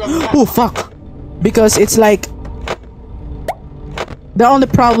always. Oh, fuck. Because it's like... The only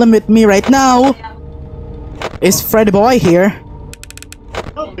problem with me right now is Freddy Boy here.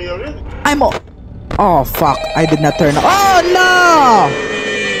 I'm... Oh, fuck. I did not turn... Oh, no!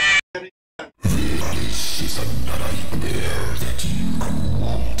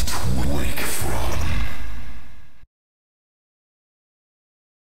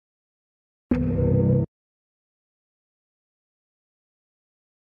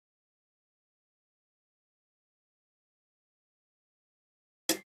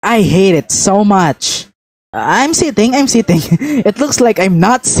 I hate it so much. I'm sitting. It looks like I'm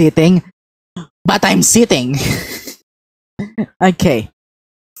not sitting, but I'm sitting. Okay.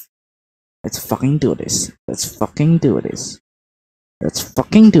 Let's fucking do this. Let's fucking do this. Let's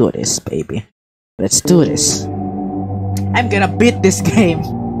fucking do this, baby. Let's do this. I'm gonna beat this game.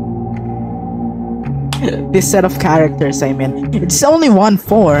 This set of characters, I mean. It's only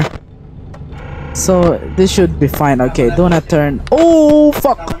 1-4. So, this should be fine. Okay, do not turn. Oh,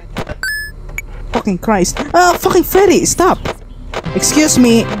 fuck! Fucking Christ. Fucking Freddy, stop! Excuse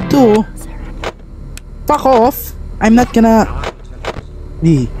me, too. Fuck off. I'm not gonna...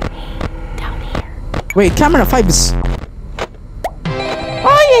 Wait, camera 5 is...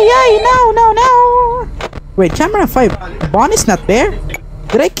 Oh, yeah, no. Wait, camera 5. Bonnie's not there?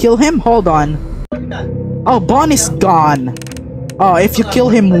 Did I kill him? Hold on. Oh, Bonnie's gone. Oh, if you kill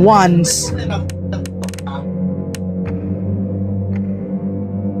him once...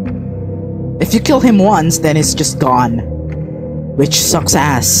 If you kill him once, then it's just gone. Which sucks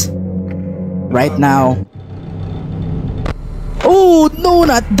ass. Right now. Oh, no,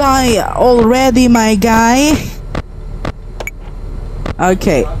 not die already, my guy.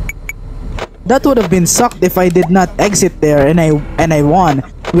 Okay. That would have been sucked if I did not exit there and I won.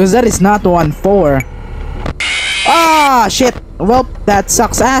 Because that is not 1-4. Ah, shit. Well, that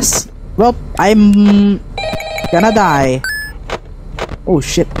sucks ass. Well, I'm gonna die. Oh,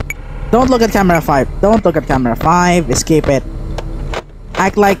 shit. Don't look at camera 5. Don't look at camera 5. Escape it.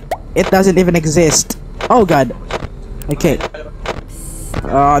 Act like it doesn't even exist. Oh god. Okay.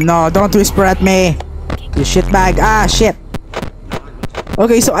 Oh no, don't whisper at me. You shitbag. Ah, shit.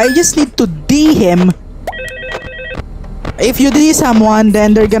 Okay, so I just need to D him. If you D someone,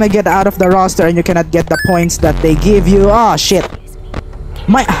 then they're gonna get out of the roster and you cannot get the points that they give you. Oh shit.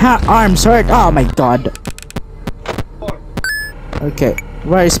 My arms hurt. Oh my god. Okay.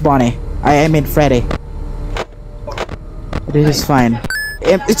 Where is Bonnie? I mean Freddy. This is fine.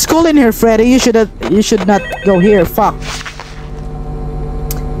 It's cool in here, Freddy. You should not go here. Fuck.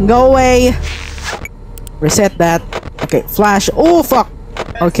 Go away. Reset that. Okay, flash. Oh fuck.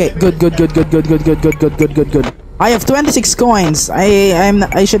 Okay, good. I have 26 coins.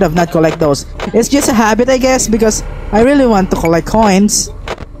 I should have not collect those. It's just a habit, I guess, because I really want to collect coins.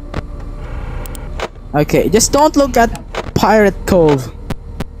 Okay, just don't look at Pirate Cove.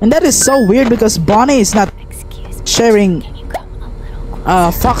 And that is so weird because Bonnie is not sharing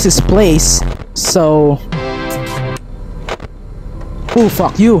Fox's place. So... Oh,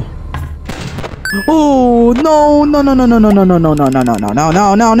 fuck you.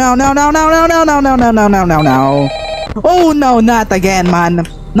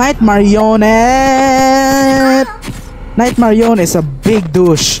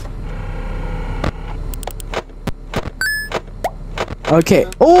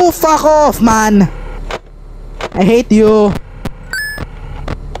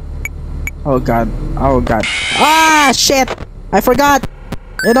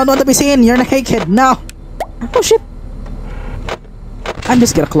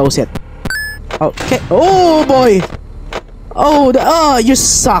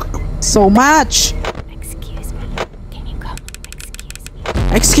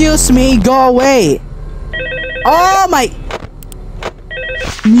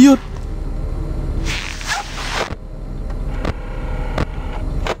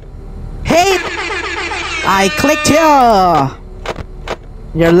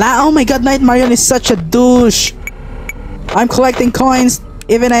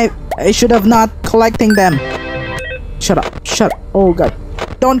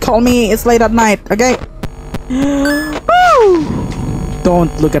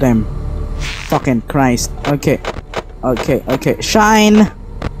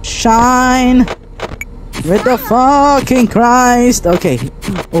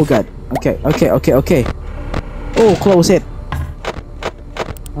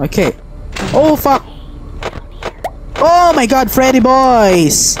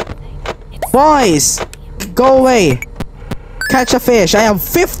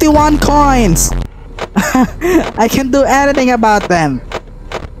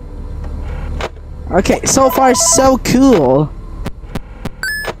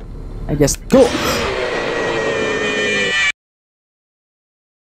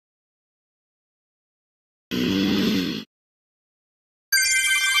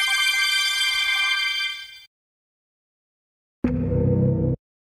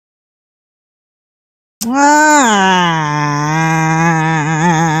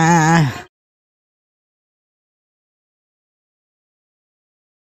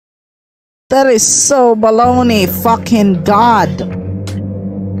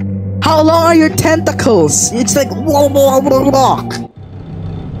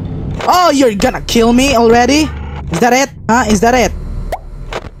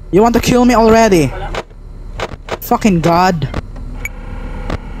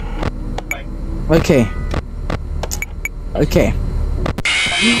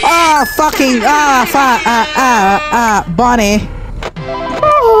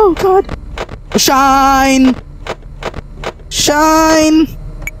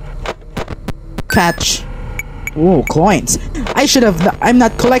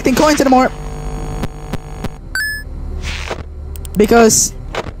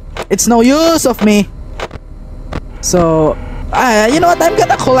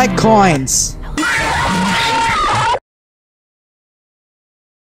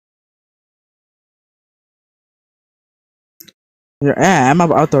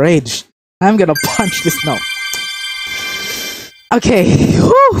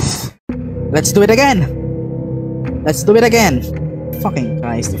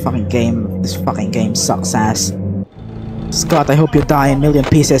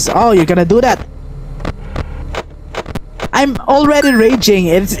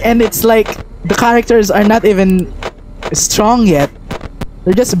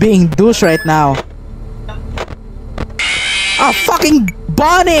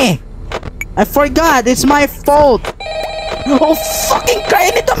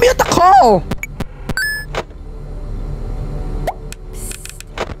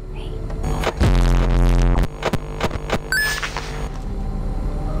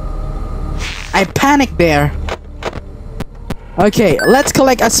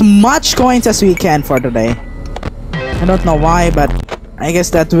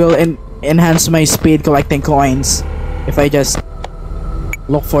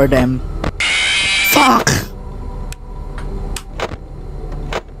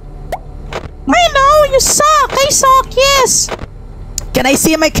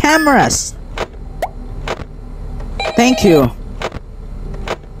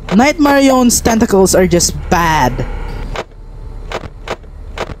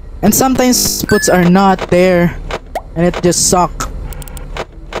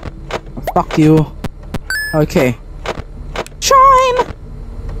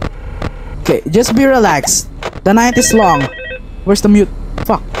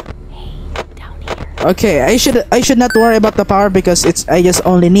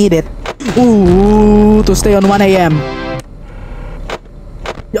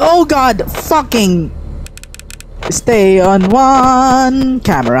 Oh god, fucking stay on one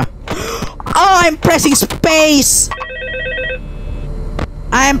camera. Oh, I'm pressing space.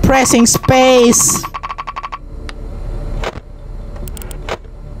 I'm pressing space.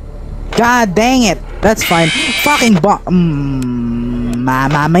 God dang it. That's fine. Fucking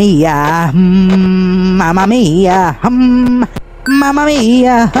Mamma mia. Mamma mia. Mamma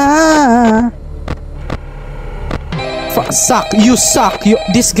mia. Suck. You suck.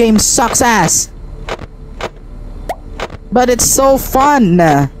 This game sucks ass. But it's so fun.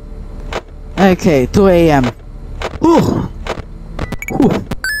 Okay, 2 a.m. Whew. Whew.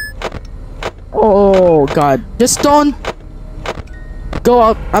 Oh god. Just don't go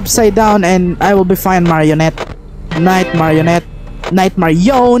upside down and I will be fine, Marionette. Night, Marionette. Night,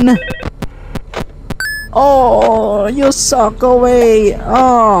 Marion. Oh, you suck away.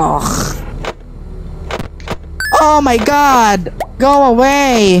 Oh. Oh my god. Go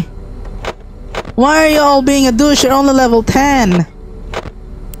away. Why are you all being a douche? You're only level 10.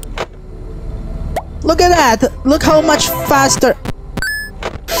 Look at that. Look how much faster.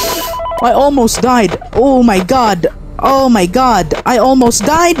 I almost died. Oh my god. Oh my god. I almost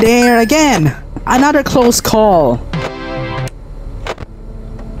died there again. Another close call.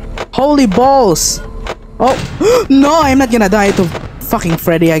 Holy balls. Oh. No, I'm not gonna die to fucking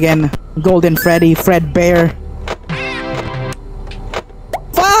Freddy again. Golden Freddy. Fred Bear.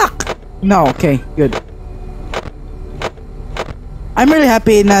 Fuck! No, okay. Good. I'm really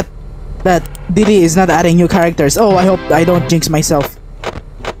happy that Diddy is not adding new characters. Oh, I hope I don't jinx myself.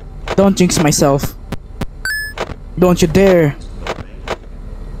 Don't jinx myself. Don't you dare.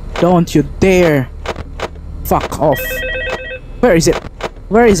 Don't you dare. Fuck off. Where is it?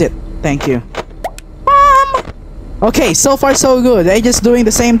 Where is it? Thank you. Okay, so far so good. I just doing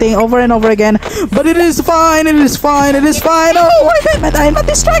the same thing over and over again. But it is fine. It is fine. It is fine. Oh, why am I not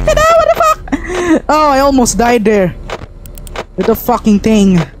distracted? Oh, what the fuck? Oh, I almost died there. With the fucking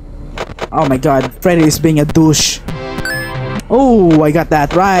thing. Oh my god. Freddy is being a douche. Oh, I got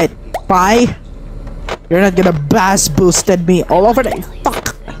that right. Bye. You're not gonna bass boosted me all over the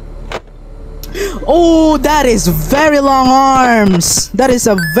fuck. Oh, that is very long arms. That is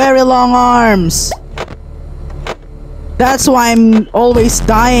a very long arms. That's why I'm always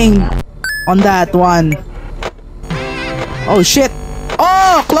dying on that one. Oh shit.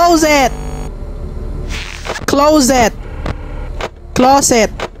 Oh, close it. Close it. Close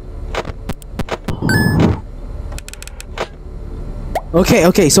it. Okay,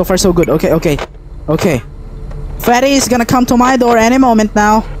 okay, so far so good. Okay, okay. Okay. Freddy is gonna come to my door any moment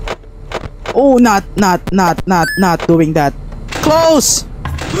now. Oh, not doing that. Close!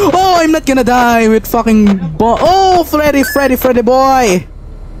 Oh, I'm not gonna die with fucking oh, Freddy boy!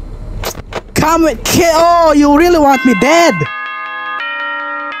 Come with oh, you really want me dead?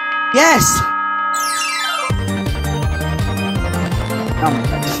 Yes!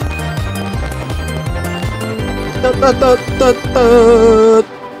 Oh my god.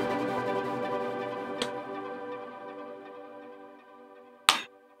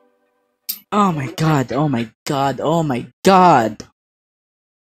 Oh my god, oh my god, oh my god.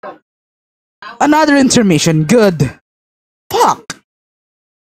 Another intermission, good. Fuck.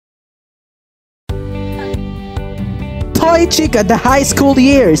 Toy Chica, the high school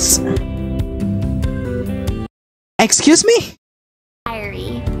years. Excuse me?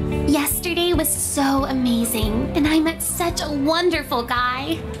 Diary. Yesterday was so amazing, and I met such a wonderful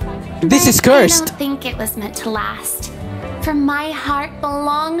guy. This is But I cursed. don't think it was meant to last. For my heart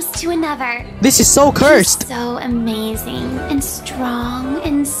belongs to another. This is so cursed. He's so amazing and strong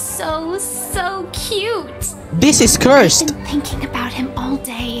and so cute. This is I've cursed. been thinking about him all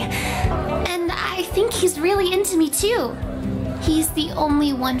day, and I think he's really into me too. He's the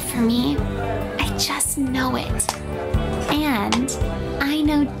only one for me. I just know it. And I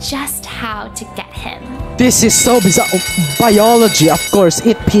know just how to get him. This is so bizarre. Oh, biology, of course.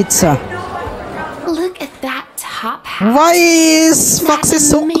 Eat pizza. Look at that top hat. Why is Fox is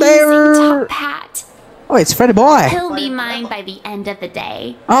so Amazing clear? top hat. Oh, it's Freddy boy. He'll be mine by the end of the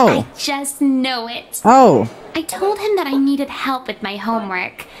day. Oh. I just know it. Oh. I told him that I needed help with my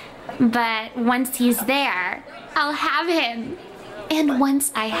homework. But once he's there, I'll have him. And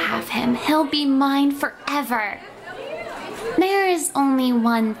once I have him, he'll be mine forever. There is only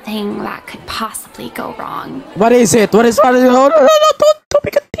one thing that could possibly go wrong. What is it? What is it? Oh, no, don't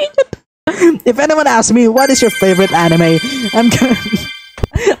be continued. If anyone asks me what is your favorite anime,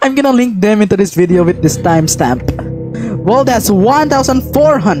 I'm gonna link them into this video with this timestamp. Well, that's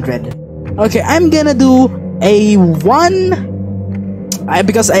 1,400. Okay, I'm gonna do a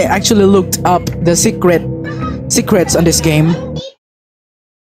because I actually looked up the secrets on this game.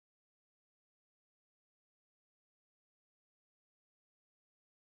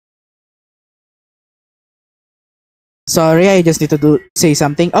 Sorry, I just need to say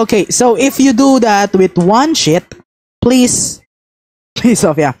something. Okay, so if you do that with one shit, please,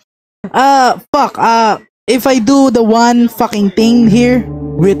 Sophia. Fuck. If I do the one fucking thing here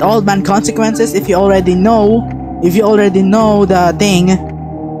with old man consequences, if you already know the thing,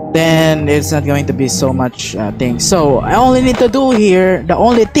 then it's not going to be so much thing. So I only need to do here. The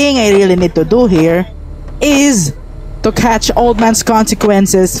only thing I really need to do here is to catch old man's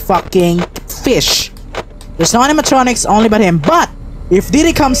consequences fucking fish. There's no animatronics, only but him. But if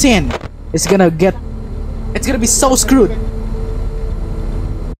Diddy comes in, it's gonna be so screwed.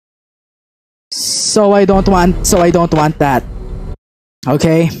 So I don't want that.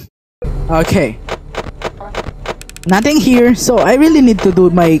 Okay. Nothing here, so I really need to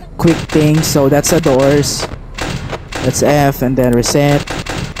do my quick thing. So that's the doors. That's F and then reset.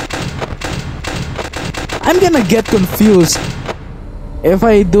 I'm gonna get confused if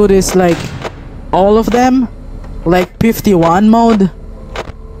I do this like all of them, like 51 mode.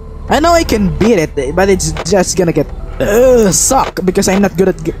 I know I can beat it, but it's just gonna get suck because I'm not good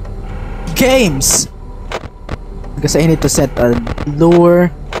at games. Because I need to set a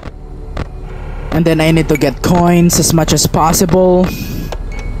lure, and then I need to get coins as much as possible.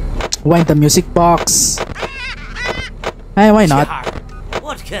 Wind the music box. Hey, why not?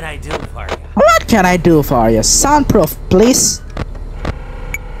 What can I do for you? What can I do for you? Soundproof, please.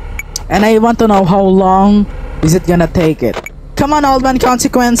 And I want to know how long is it gonna take it. Come on, old man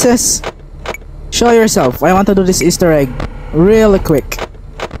consequences. Show yourself. I want to do this Easter egg really quick.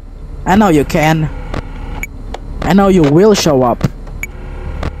 I know you can. I know you will show up.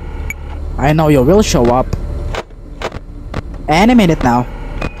 I know you will show up. Any minute now.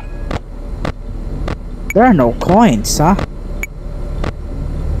 There are no coins, huh?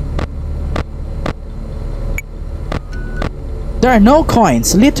 There are no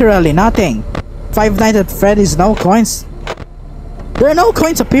coins. Literally nothing. Five Nights at Freddy's, no coins. There are no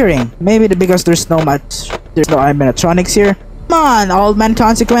coins appearing. Maybe because there's no animatronics here. Come on, old man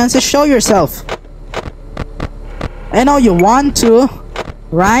consequences, show yourself. I know you want to,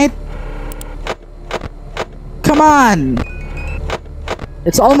 right? Come on.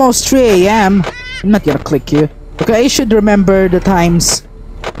 It's almost 3 AM. I'm not gonna click you. Okay, I should remember the times.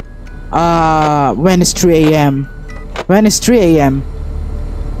 When is 3 AM? When is 3 AM?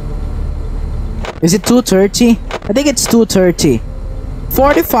 Is it 2:30? I think it's 2:30.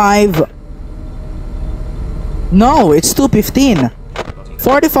 45. No, it's 2:15.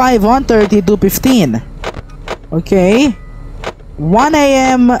 45, 1:30, 2:15. Okay. 1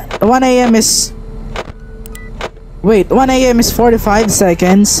 AM. 1 AM is. Wait, 1 AM is 45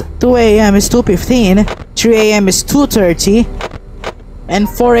 seconds. 2 AM is 2:15. 3 AM is 2:30. And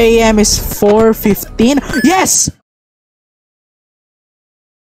 4 AM is 4:15. Yes!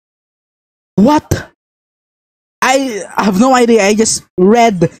 What? I have no idea. I just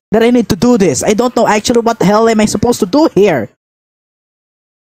read that I need to do this. I don't know actually what the hell am I supposed to do here.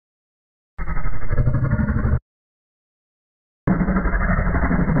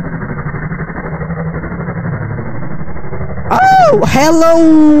 Oh,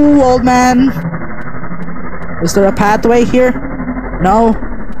 hello, old man. Is there a pathway here? No.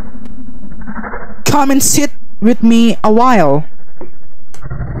 Come and sit with me a while.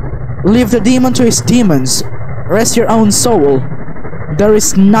 Leave the demon to his demons. Rest your own soul. There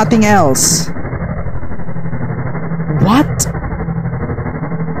is nothing else. What?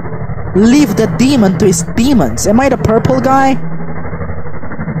 Leave the demon to his demons. Am I the purple guy?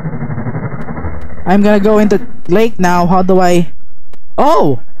 I'm gonna go into lake now. How do I...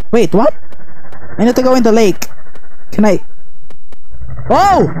 Oh! Wait, what? I need to go in the lake. Can I...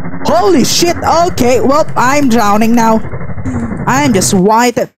 Oh! Holy shit! Okay, well, I'm drowning now. I'm just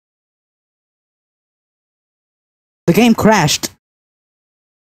white. The game crashed.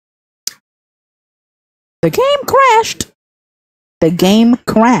 The game crashed. The game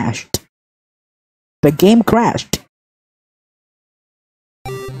crashed. The game crashed.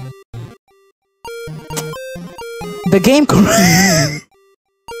 The game crashed.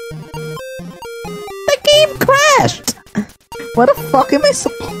 The game crashed. What the fuck am I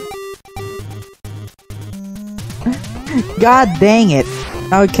supposed? God dang it.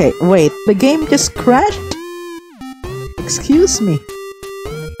 Okay, wait. The game just crashed? Excuse me.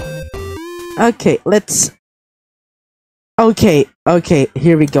 Okay, let's... Okay,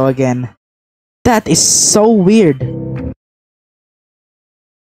 here we go again. That is so weird.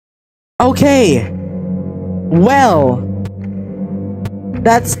 Okay. Well,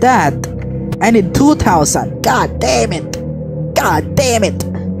 that's that. I need 2,000. God damn it. God damn it.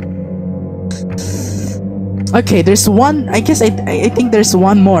 Okay, there's one. I guess I think there's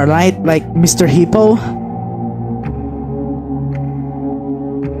one more, right? Like Mr. Hippo.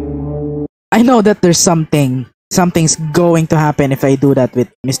 I know that there's something's going to happen if I do that with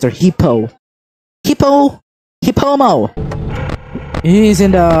Mr. Hippomo. He's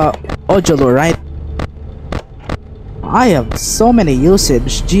in the Ojolo, right? I have so many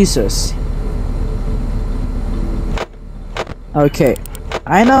usage, Jesus. Okay,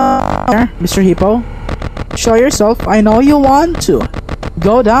 I know, Mr. Hippo. Show yourself. I know you want to.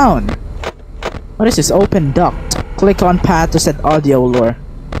 Go down. What is this? Open duct. Click on path to set audio lure.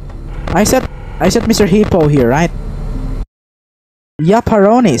 I set Mr. Hippo here, right?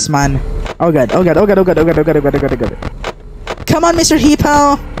 Yaparonis, man. Oh god. Come on, Mr.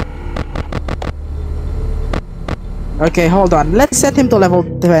 Hippo. Okay, hold on. Let's set him to level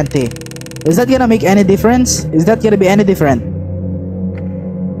 20. Is that gonna make any difference? Is that gonna be any different?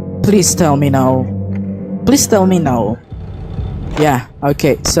 Please tell me no. Please tell me no. Yeah,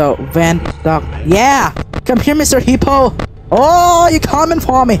 okay, so vent duct. Yeah! Come here, Mr. Hippo! Oh, you're coming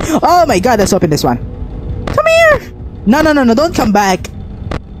for me! Oh my god, let's open this one. Come here! No, don't come back.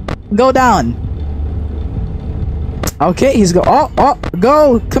 Go down. Okay, he's go. Oh,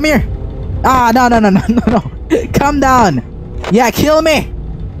 go! Come here! Ah, no. Come down! Yeah, kill me!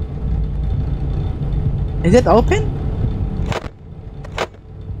 Is it open?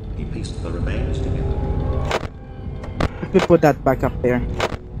 He pieced the remains together. Let me put that back up there.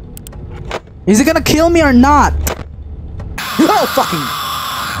 Is he gonna kill me or not? Oh, fucking!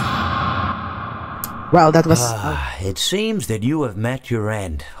 Well, that was... It seems that you have met your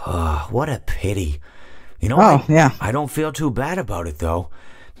end. Oh, what a pity. You know, yeah. I don't feel too bad about it, though.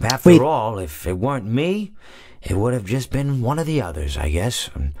 After all, if it weren't me, it would have just been one of the others, I guess.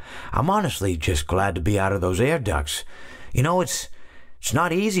 I'm honestly just glad to be out of those air ducts. You know, it's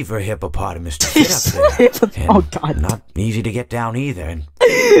not easy for a hippopotamus to fit up there. Oh, God. Not easy to get down either. And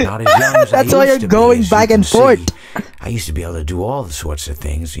not as young as That's I why used you're to going be, back and forth. I used to be able to do all the sorts of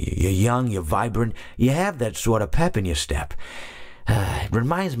things. You're young, you're vibrant, you have that sort of pep in your step. It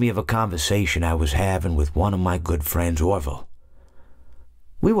reminds me of a conversation I was having with one of my good friends, Orville.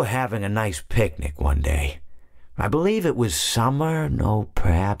 We were having a nice picnic one day. I believe it was summer. No,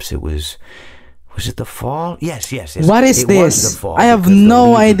 perhaps it was... Was it the fall? Yes. What is it this? Was the fall, I have because the no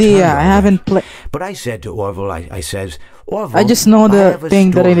leaves were idea. turned I haven't played... But I said to Orville, I says, Orville, I just know the have a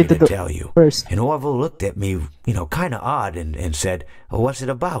thing that I need to do tell you. first. And Orville looked at me, kind of odd, and said, well, what's it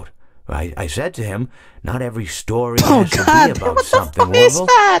about? I said to him, not every story has to be about something, Orville.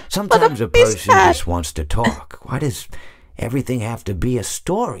 Sometimes a person just wants to talk. Why does everything have to be a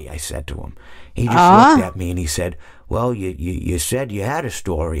story? I said to him. He just looked at me and he said, well, you said you had a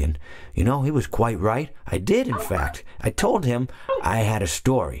story, and, he was quite right. I did, in fact. I told him I had a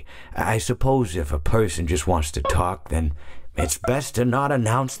story. I suppose if a person just wants to talk, then it's best to not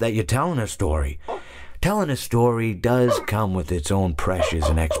announce that you're telling a story. Telling a story does come with its own pressures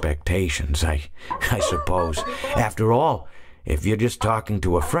and expectations, I suppose. After all, if you're just talking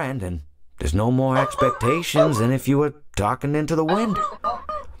to a friend, then there's no more expectations than if you were talking into the wind.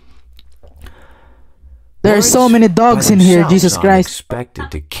 There are so many dogs in here, Jesus Christ.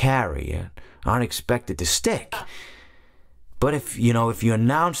 Unexpected to carry, unexpected to stick. But if you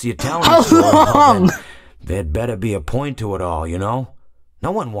announce you're telling a story, well, there'd better be a point to it all, No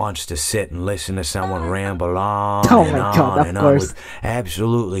one wants to sit and listen to someone ramble on and on with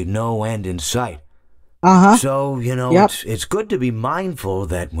absolutely no end in sight. So, it's good to be mindful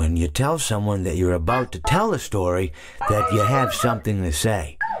that when you tell someone that you're about to tell a story, that you have something to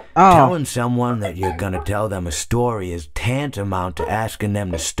say. Telling someone that you're going to tell them a story is tantamount to asking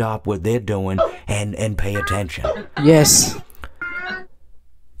them to stop what they're doing and pay attention. Yes.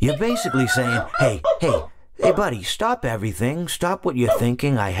 You're basically saying, hey, buddy, stop everything. Stop what you're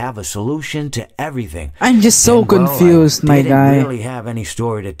thinking. I have a solution to everything. I'm just so confused, my guy. I didn't really have any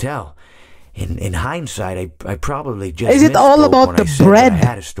story to tell. In hindsight, I probably just Is it all about the bread? I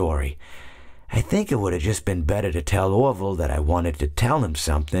had a story. I think it would have just been better to tell Orville that I wanted to tell him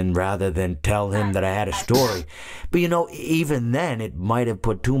something rather than tell him that I had a story. But even then, it might have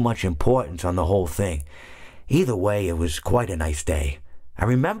put too much importance on the whole thing. Either way, it was quite a nice day. I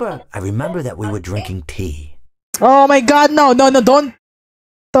remember that we were drinking tea. Oh my god, no, don't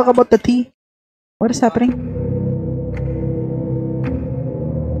talk about the tea. What is happening?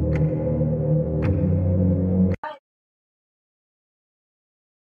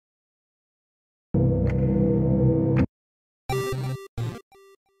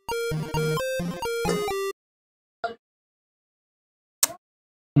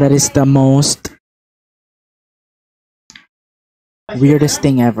 That is the most weirdest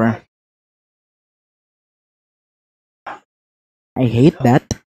thing ever. I hate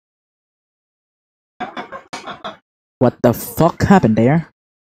that. What the fuck happened there?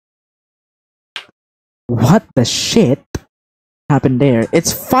 What the shit happened there?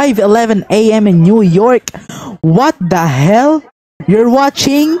 It's 5:11 a.m. in New York. What the hell? You're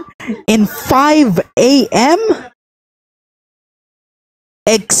watching in 5 a.m.?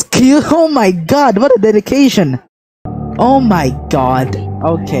 Oh my god, what a dedication. Oh my god.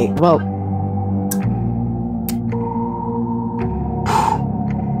 Okay, well.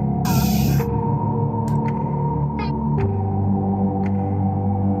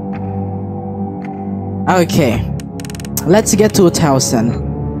 Okay. Let's get 2,000.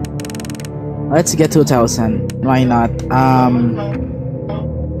 Let's get 2,000. Why not?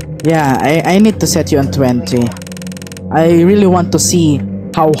 Yeah, I need to set you on 20. I really want to see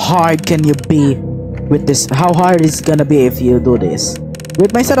how hard can you be with this. How hard it's gonna be if you do this.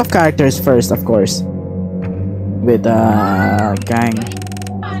 With my set of characters first, of course. With gang.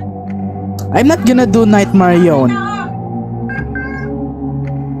 I'm not gonna do Nightmare yun.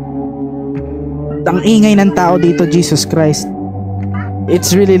 Ang ingay ng tao dito, Jesus Christ.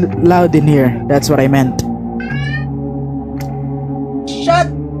 It's really loud in here. That's what I meant. Shut!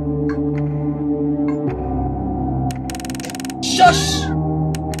 Shush!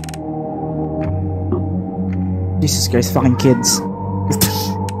 Jesus Christ, fucking kids.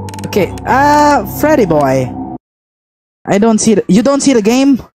 Okay, Freddy boy. I don't see the— you don't see the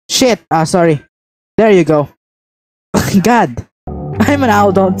game? Shit, sorry. There you go. God. I'm an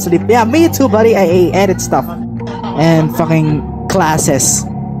owl, don't sleep. Yeah, me too, buddy. I edit stuff. And fucking classes.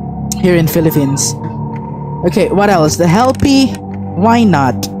 Here in Philippines. Okay, what else? The Helpy? Why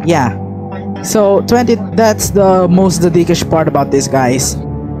not? Yeah. So, 20, that's the most dedikish part about this, guys.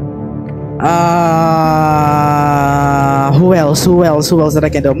 Who else? Who else? Who else that I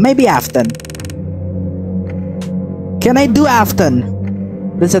can do? Maybe Afton. Can I do Afton?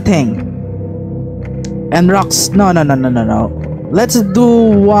 That's a thing. And Rocks. No. Let's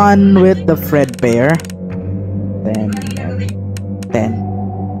do one with the Fredbear.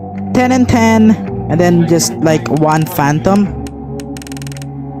 10 and 10. And then just like one Phantom.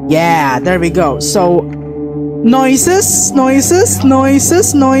 Yeah, there we go. So, noises.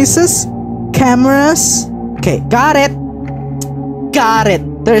 Cameras. Okay, got it.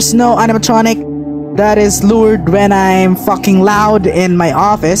 There's no animatronic that is lured when I'm fucking loud in my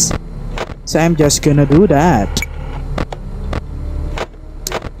office. So I'm just gonna do that.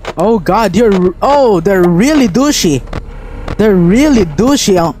 Oh god, they're really douchey. They're really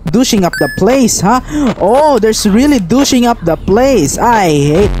douching up the place, huh? Oh, there's really douching up the place. I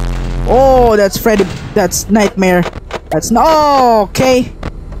hate. Oh, that's Freddy. That's Nightmare. That's no. Oh, okay.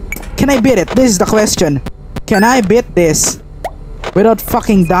 Can I beat it? This is the question. Can I beat this without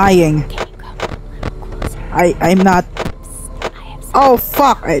fucking dying? I'm not. Oh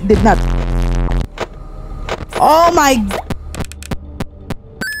fuck! I did not. Oh my.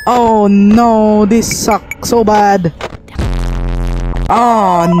 Oh no! This sucks so bad.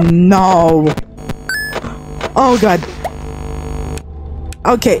 Oh no! Oh god!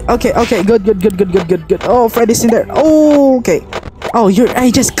 Okay. Good. Oh, Freddy's in there. Oh, okay. Oh,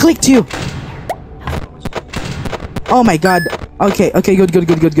 I just clicked you. Oh my god. Okay,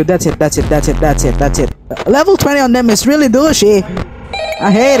 good. That's it. Level 20 on them is really douchey.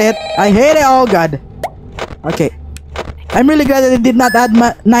 I hate it. Oh god. Okay. I'm really glad that they did not add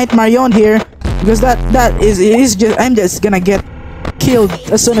Nightmare on here, because that is just— I'm just gonna get killed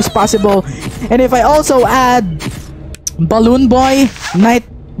as soon as possible. And if I also add Balloon Boy,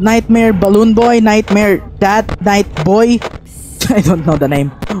 Nightmare Balloon Boy, Nightmare that Night Boy, I don't know the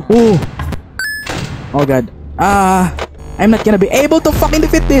name. Ooh. Oh god. I'm not gonna be able to fucking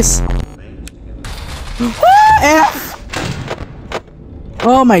defeat this. F.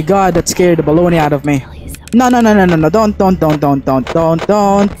 Oh my god, that scared the baloney out of me. No. Don't.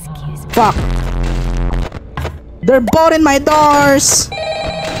 Fuck. They're both in my doors.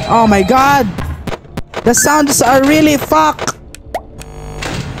 Oh my god. The sounds are really fuck.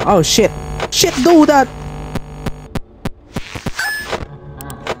 Oh shit. Do that.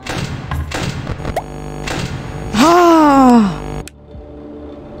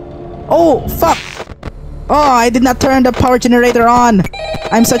 Oh fuck. Oh, I did not turn the power generator on.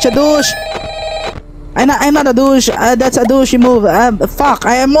 I'm such a douche. I'm not a douche. That's a douchey move. Fuck.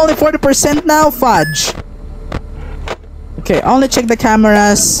 I am only 40% now. Fudge. Okay, only check the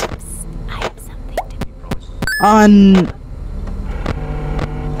cameras on.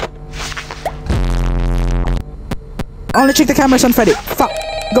 Only check the cameras on Freddy. Fuck.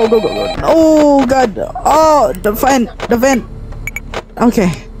 Go. Oh god. Oh, the vent.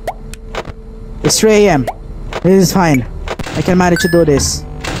 Okay. It's 3 a.m. This is fine. I can manage to do this.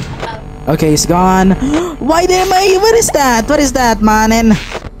 Okay, he's gone. Why did what is that? What is that, man?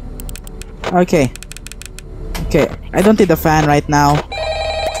 Okay. Okay, I don't need the fan right now.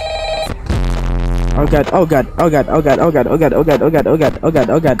 Oh god, oh god, oh god, oh god, oh god, oh god, oh god, oh god, oh god, oh god,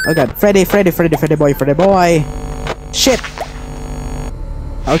 oh god, oh god. Freddy boy. Shit!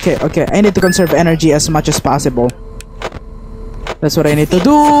 Okay, okay, I need to conserve energy as much as possible. That's what I need to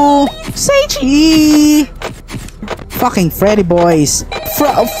do! Seiji! Fucking Freddy boys!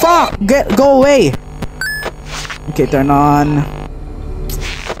 Fuck! Go away! Okay, turn on.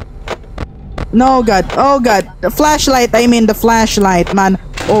 No, god. Oh, god. The flashlight. I mean the flashlight, man.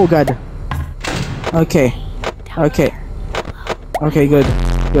 Oh, god. Okay. Okay. Okay, good.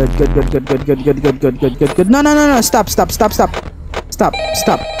 Good. No. Stop. Stop.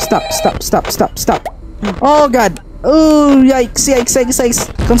 Oh, god. Oh, yikes.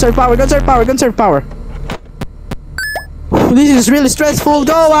 Conserve power. This is really stressful.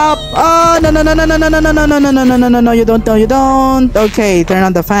 Go up. Oh, no. You don't. Okay, turn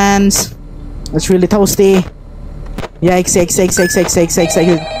on the fans. It's really toasty. Yikes.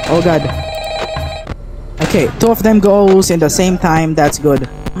 Oh god. Okay, 2 of them goes in the same time. That's good.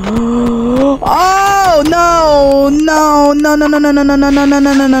 Oh no.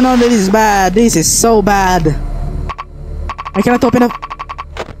 This is bad. This is so bad. I cannot open up.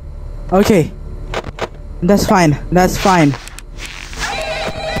 Okay. That's fine.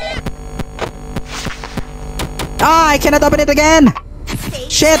 Ah, I cannot open it again.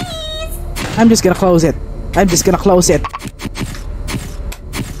 Shit. I'm just gonna close it.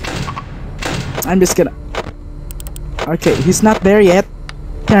 Okay, he's not there yet.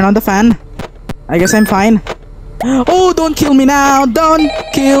 Turn on the fan. I guess I'm fine. Oh, don't kill me now.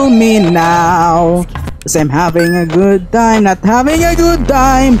 Cause I'm having a good time, not having a good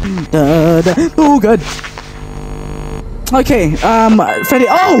time. Oh god. Okay, Freddy.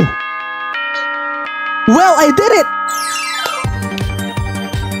 Oh! Well, I did it!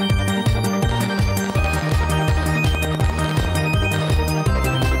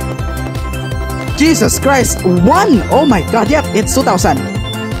 Jesus Christ, 1! Oh my god, yep, it's 2000.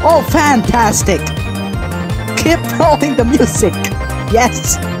 Oh, fantastic! Keep rolling the music.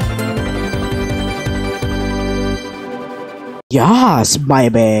 Yes! Yes,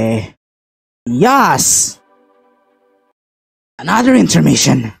 baby. Yes! Another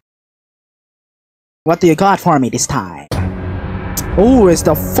intermission. What do you got for me this time? Oh, it's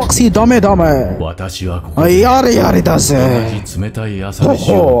the foxy dame. Yari da ze.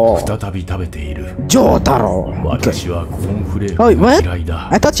 Jotaro. Okay. Oh, what?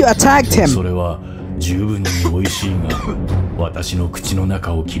 I thought you attacked him.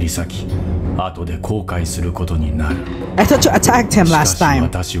 I thought you attacked him last time.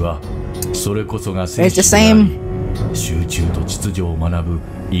 It's the same.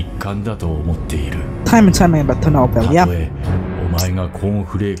 Time and time again, but Chernobyl, yeah.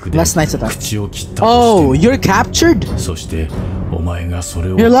 Last night's attack. Oh, you're captured?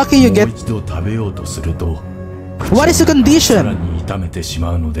 You're lucky you get... What is the condition?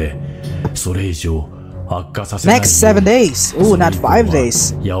 Next 7 days. Ooh, not 5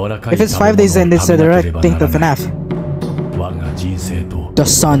 days. If it's 5 days, then it's a direct thing to FNAF. The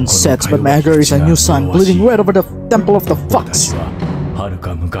sun sets, but my anger is a new sun, bleeding red over the temple of the fox.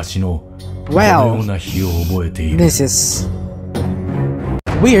 Well, this is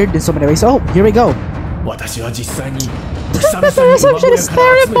weird in so many ways. Oh, here we go. The reception is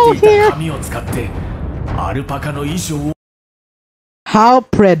terrible here. How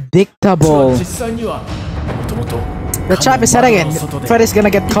predictable. The trap is set again. Freddy's gonna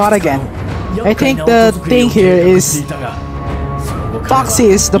get caught again. I think the thing here is Foxy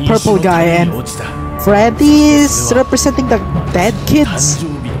is the purple guy and Freddy is representing the dead kids.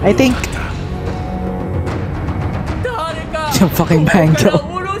 I think. Fucking mango.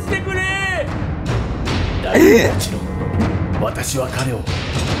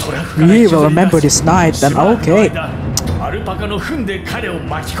 We will remember this night, then okay.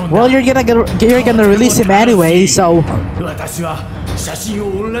 Well, you're gonna release him anyway, so.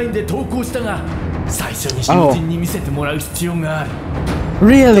 Oh.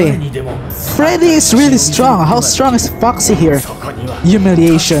 Really? Freddy is really strong. How strong is Foxy here?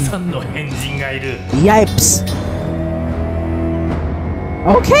 Humiliation. Yipes.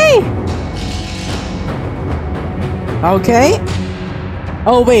 Okay. Okay.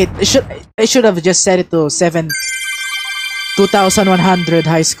 Oh wait, I should have just set it to 2100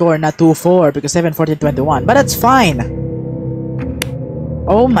 high score, not 2-4, because 7-14-21. But that's fine.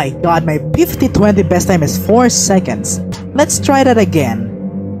 Oh my god, my 50-20 best time is 4 seconds. Let's try that again.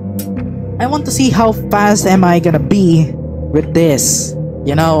 I want to see how fast am I gonna be with this.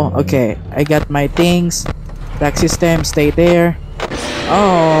 You know, okay, I got my things. Back system, stay there.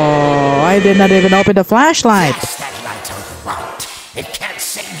 Oh, I did not even open the flashlight. Flash that light or you won't. It can't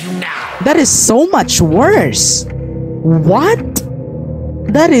save you now. That is so much worse. What?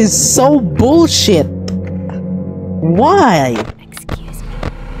 That is so bullshit. Why? Excuse me.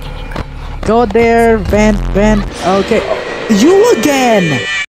 Can you go? Go there, vent. Okay. You again!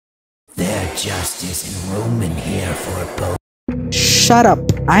 There just isn't room in here for both. Shut up.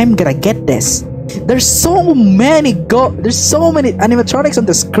 I'm gonna get this. There's so many animatronics on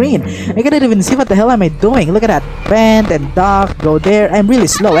the screen. I can't even see what the hell am I doing. Look at that. Bend and duck. Go there. I'm really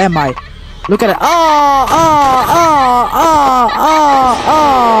slow, am I? Look at it.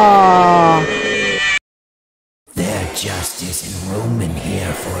 There just isn't room in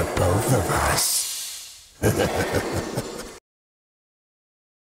here for both of us.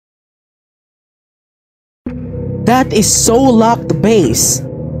 That is so locked base.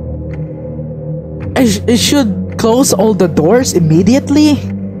 I should close all the doors immediately.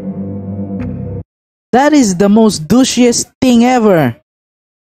 That is the most douchiest thing ever.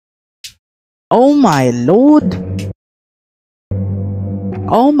 Oh my lord.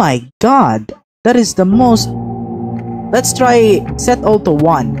 Oh my god. That is the most... Let's try set all to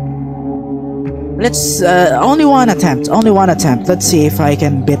 1. Let's... only one attempt. Let's see if I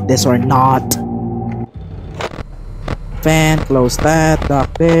can beat this or not. Fan, close that.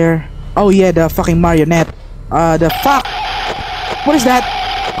 Dock there. Oh yeah, the fucking marionette. The fuck? What is that?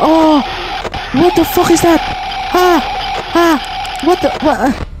 Oh! What the fuck is that? What the...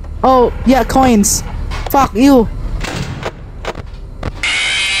 What? Oh, yeah, coins. Fuck you.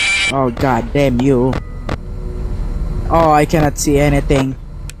 Oh, god damn you. Oh, I cannot see anything.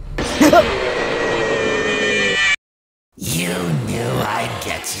 You knew I'd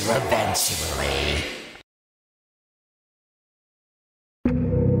get you eventually.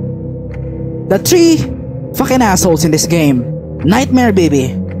 The 3 fucking assholes in this game. Nightmare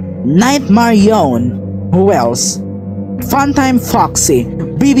Baby. Nightmare Yon. Who else? Funtime Foxy.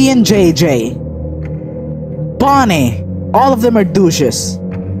 BB and JJ. Bonnie. All of them are douches.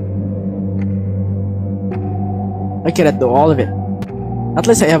 I cannot do all of it. At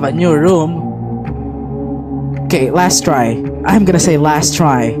least I have a new room. Okay, last try. I'm gonna say last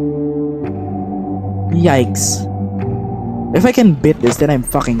try. Yikes. If I can beat this, then I'm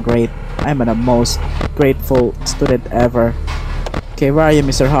fucking great. I'm the most grateful student ever. Okay, where are you,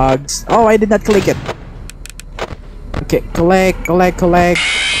 Mr. Hogs? Oh, I did not click it. Okay, collect.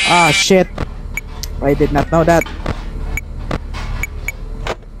 Ah, shit. I did not know that.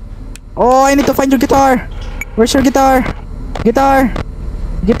 Oh, I need to find your guitar. Where's your guitar? Guitar.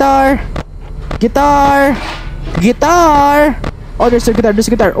 Oh, there's a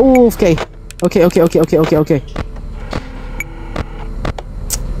guitar. Oh, okay. Okay.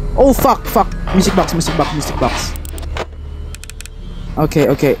 Oh, fuck. Music box.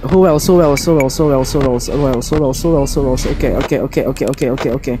 Okay. Who else? Okay.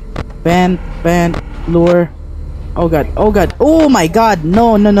 Band, lure. Oh god. Oh my god.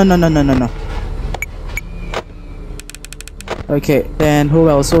 No. Okay, then who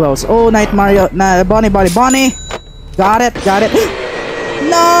else? Oh, Night Mario. Bonnie. Got it.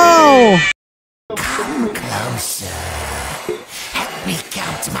 No! Come closer. Help me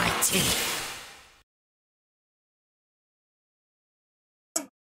count my teeth.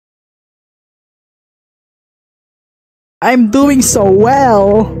 I'm doing so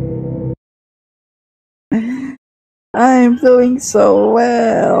well.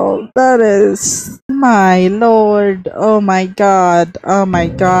 That is my lord. Oh my god.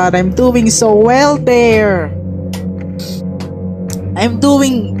 I'm doing so well there.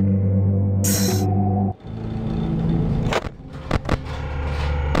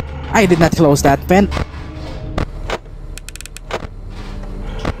 I did not close that vent.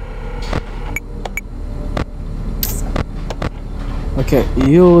 Okay,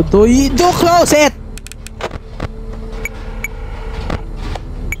 you do close it.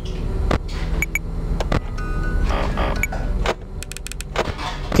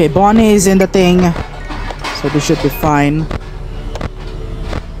 Okay, Bonnie is in the thing, so this should be fine.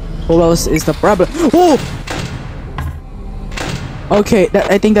 Who else is the problem? Oh! Okay,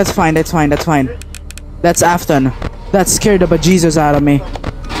 I think that's fine. That's Afton. That scared the bejesus out of me.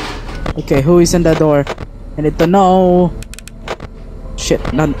 Okay, who is in the door? I need to know. Shit,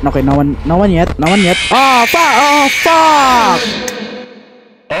 okay, no one yet. Oh, fuck!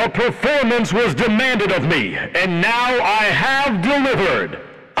 A performance was demanded of me, and now I have delivered.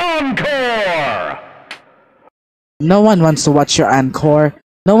 Encore! No one wants to watch your encore.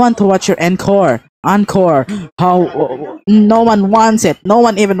 Encore. How? No one wants it. No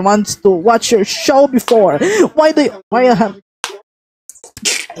one even wants to watch your show before. Why?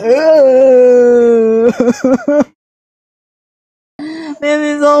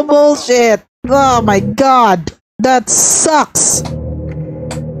 This is all bullshit. Oh my god. That sucks.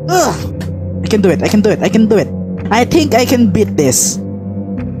 Ugh. I can do it. I can do it. I can do it. I think I can beat this.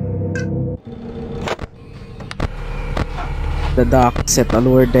 The dock, set a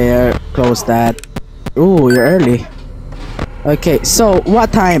lure there. Close that. Ooh, you're early. Okay, so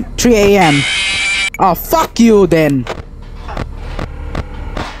what time? 3 a.m. Oh, fuck you then.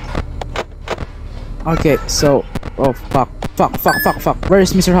 Okay, so... Oh, fuck. Fuck, fuck, fuck, fuck. Where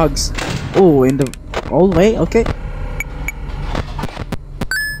is Mr. Hugs? Oh, in the hallway? Okay.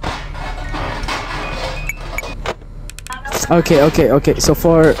 Okay, okay, okay. So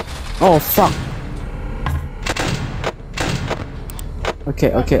for... Oh, fuck.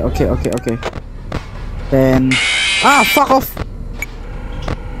 Okay, okay, okay, okay, okay. Then... Ah, fuck off!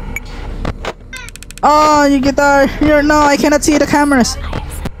 Oh, you guitar! You're... No, I cannot see the cameras!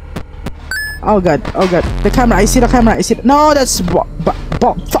 Oh god, oh god. The camera, I see the camera, I see the... No, that's... Fuck,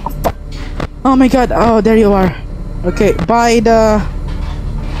 fuck. Oh my god, oh, there you are. Okay, buy the...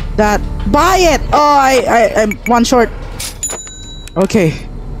 That... Buy it! Oh, I'm one short. Okay.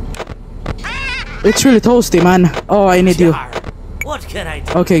 It's really toasty, man. Oh, I need you. What can I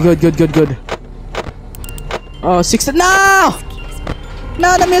do? Okay, good, good, good, good. Oh, 60... No!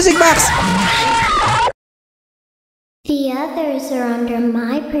 No, the music box! The others are under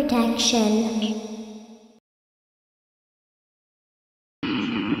my protection.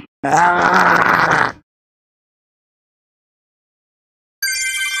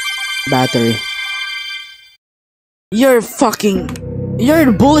 Battery. You're fucking...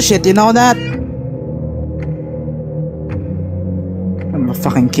 You're bullshit, you know that? I'm a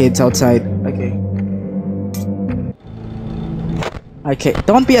fucking kids outside. Okay. Okay,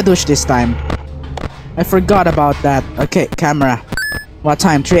 don't be a douche this time. I forgot about that. Okay, camera. What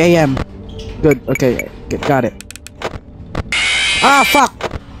time? 3 a.m. Good, okay, got it. Ah, fuck!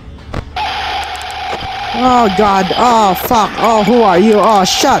 Oh god, oh fuck, oh who are you? Oh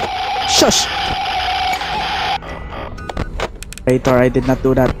shut! Shush! Later, I did not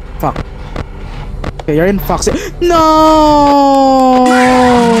do that. Fuck. Okay, you're in Fox. No!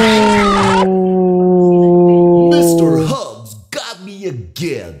 Mr. Hugs got me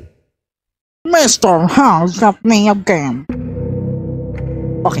again. Mr. Hugs got me again.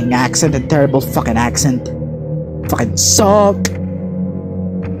 Fucking accent and terrible fucking accent. Fucking suck.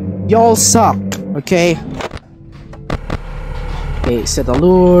 Y'all suck, okay? Okay, set the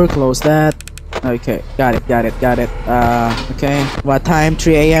lure, close that. Okay, got it, got it, got it. Okay. What time?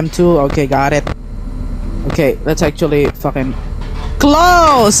 3 a.m. too? Okay, got it. Okay, let's actually fucking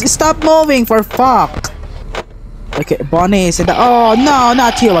close! Stop moving for fuck! Okay, Bonnie is in the... Oh, no,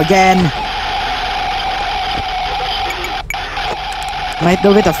 not you again! Might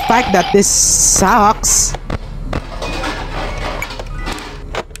do with the fact that this sucks.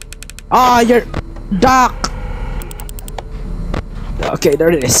 Oh, you're... Duck! Okay,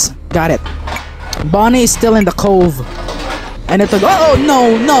 there it is. Got it. Bonnie is still in the cove. And it's like, oh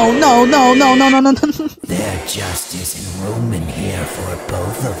no, no, no, no, no, no, no, no, no. There just isn't room in here for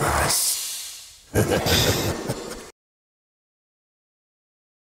both of us.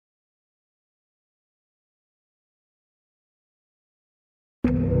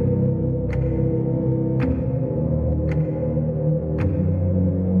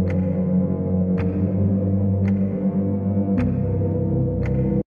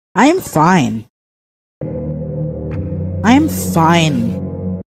 I'm fine. I'm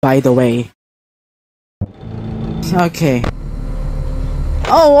fine, by the way. Okay.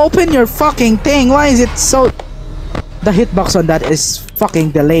 Oh, open your fucking thing. Why is it so... The hitbox on that is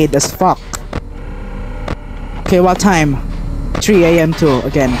fucking delayed as fuck. Okay, what time? 3 a.m. too,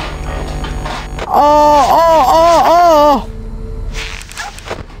 again. Oh, oh, oh, oh!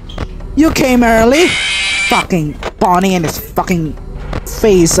 You came early? Fucking Bonnie and his fucking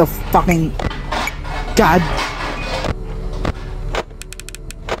face of fucking... God.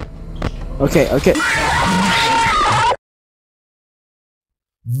 Okay, okay.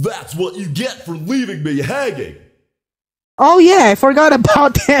 That's what you get for leaving me hanging. Oh yeah, I forgot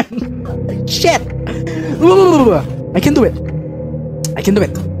about him. Shit. Ooh, I can do it. I can do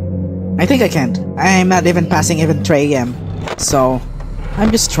it. I think I can. I'm not even passing even 3 a.m. So, I'm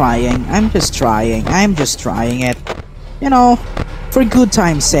just trying. I'm just trying. I'm just trying it. You know, for good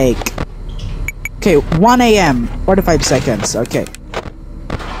time's sake. Okay, 1 a.m. 45 seconds. Okay.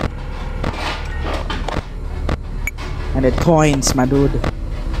 And it coins, my dude.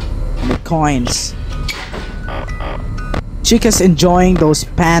 And it coins. Chica's enjoying those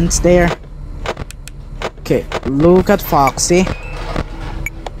pants there. Okay, look at Foxy.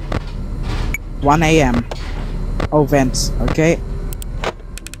 1 a.m. Oh, vents. Okay.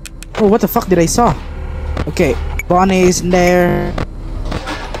 Oh, what the fuck did I saw? Okay, Bonnie is there.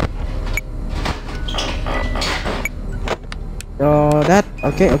 Oh, that.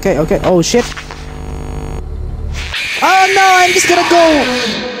 Okay. Oh, shit. Oh, no, I'm just gonna go.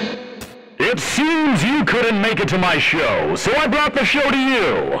 It seems you couldn't make it to my show, so I brought the show to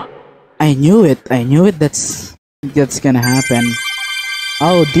you. I knew it. That's gonna happen.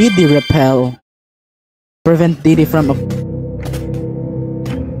 Oh, Didi repel. Prevent Didi from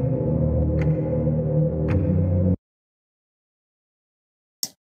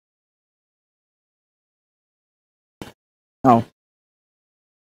Oh.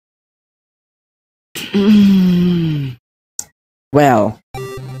 Well,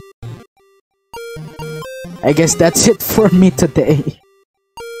 I guess that's it for me today.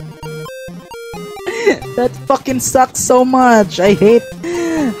 That fucking sucks so much. I hate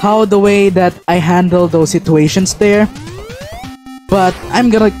how the way that I handle those situations there. But I'm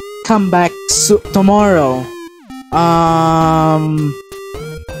gonna come back tomorrow.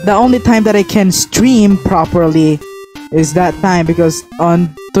 The only time that I can stream properly is that time, because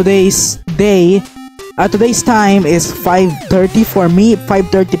on today's time is 5:30 for me,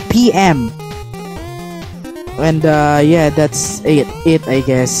 5:30 p.m. And yeah, that's it I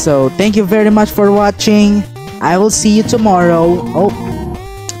guess. So thank you very much for watching. I will see you tomorrow.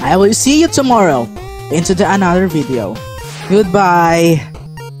 I will see you tomorrow into another video. Goodbye.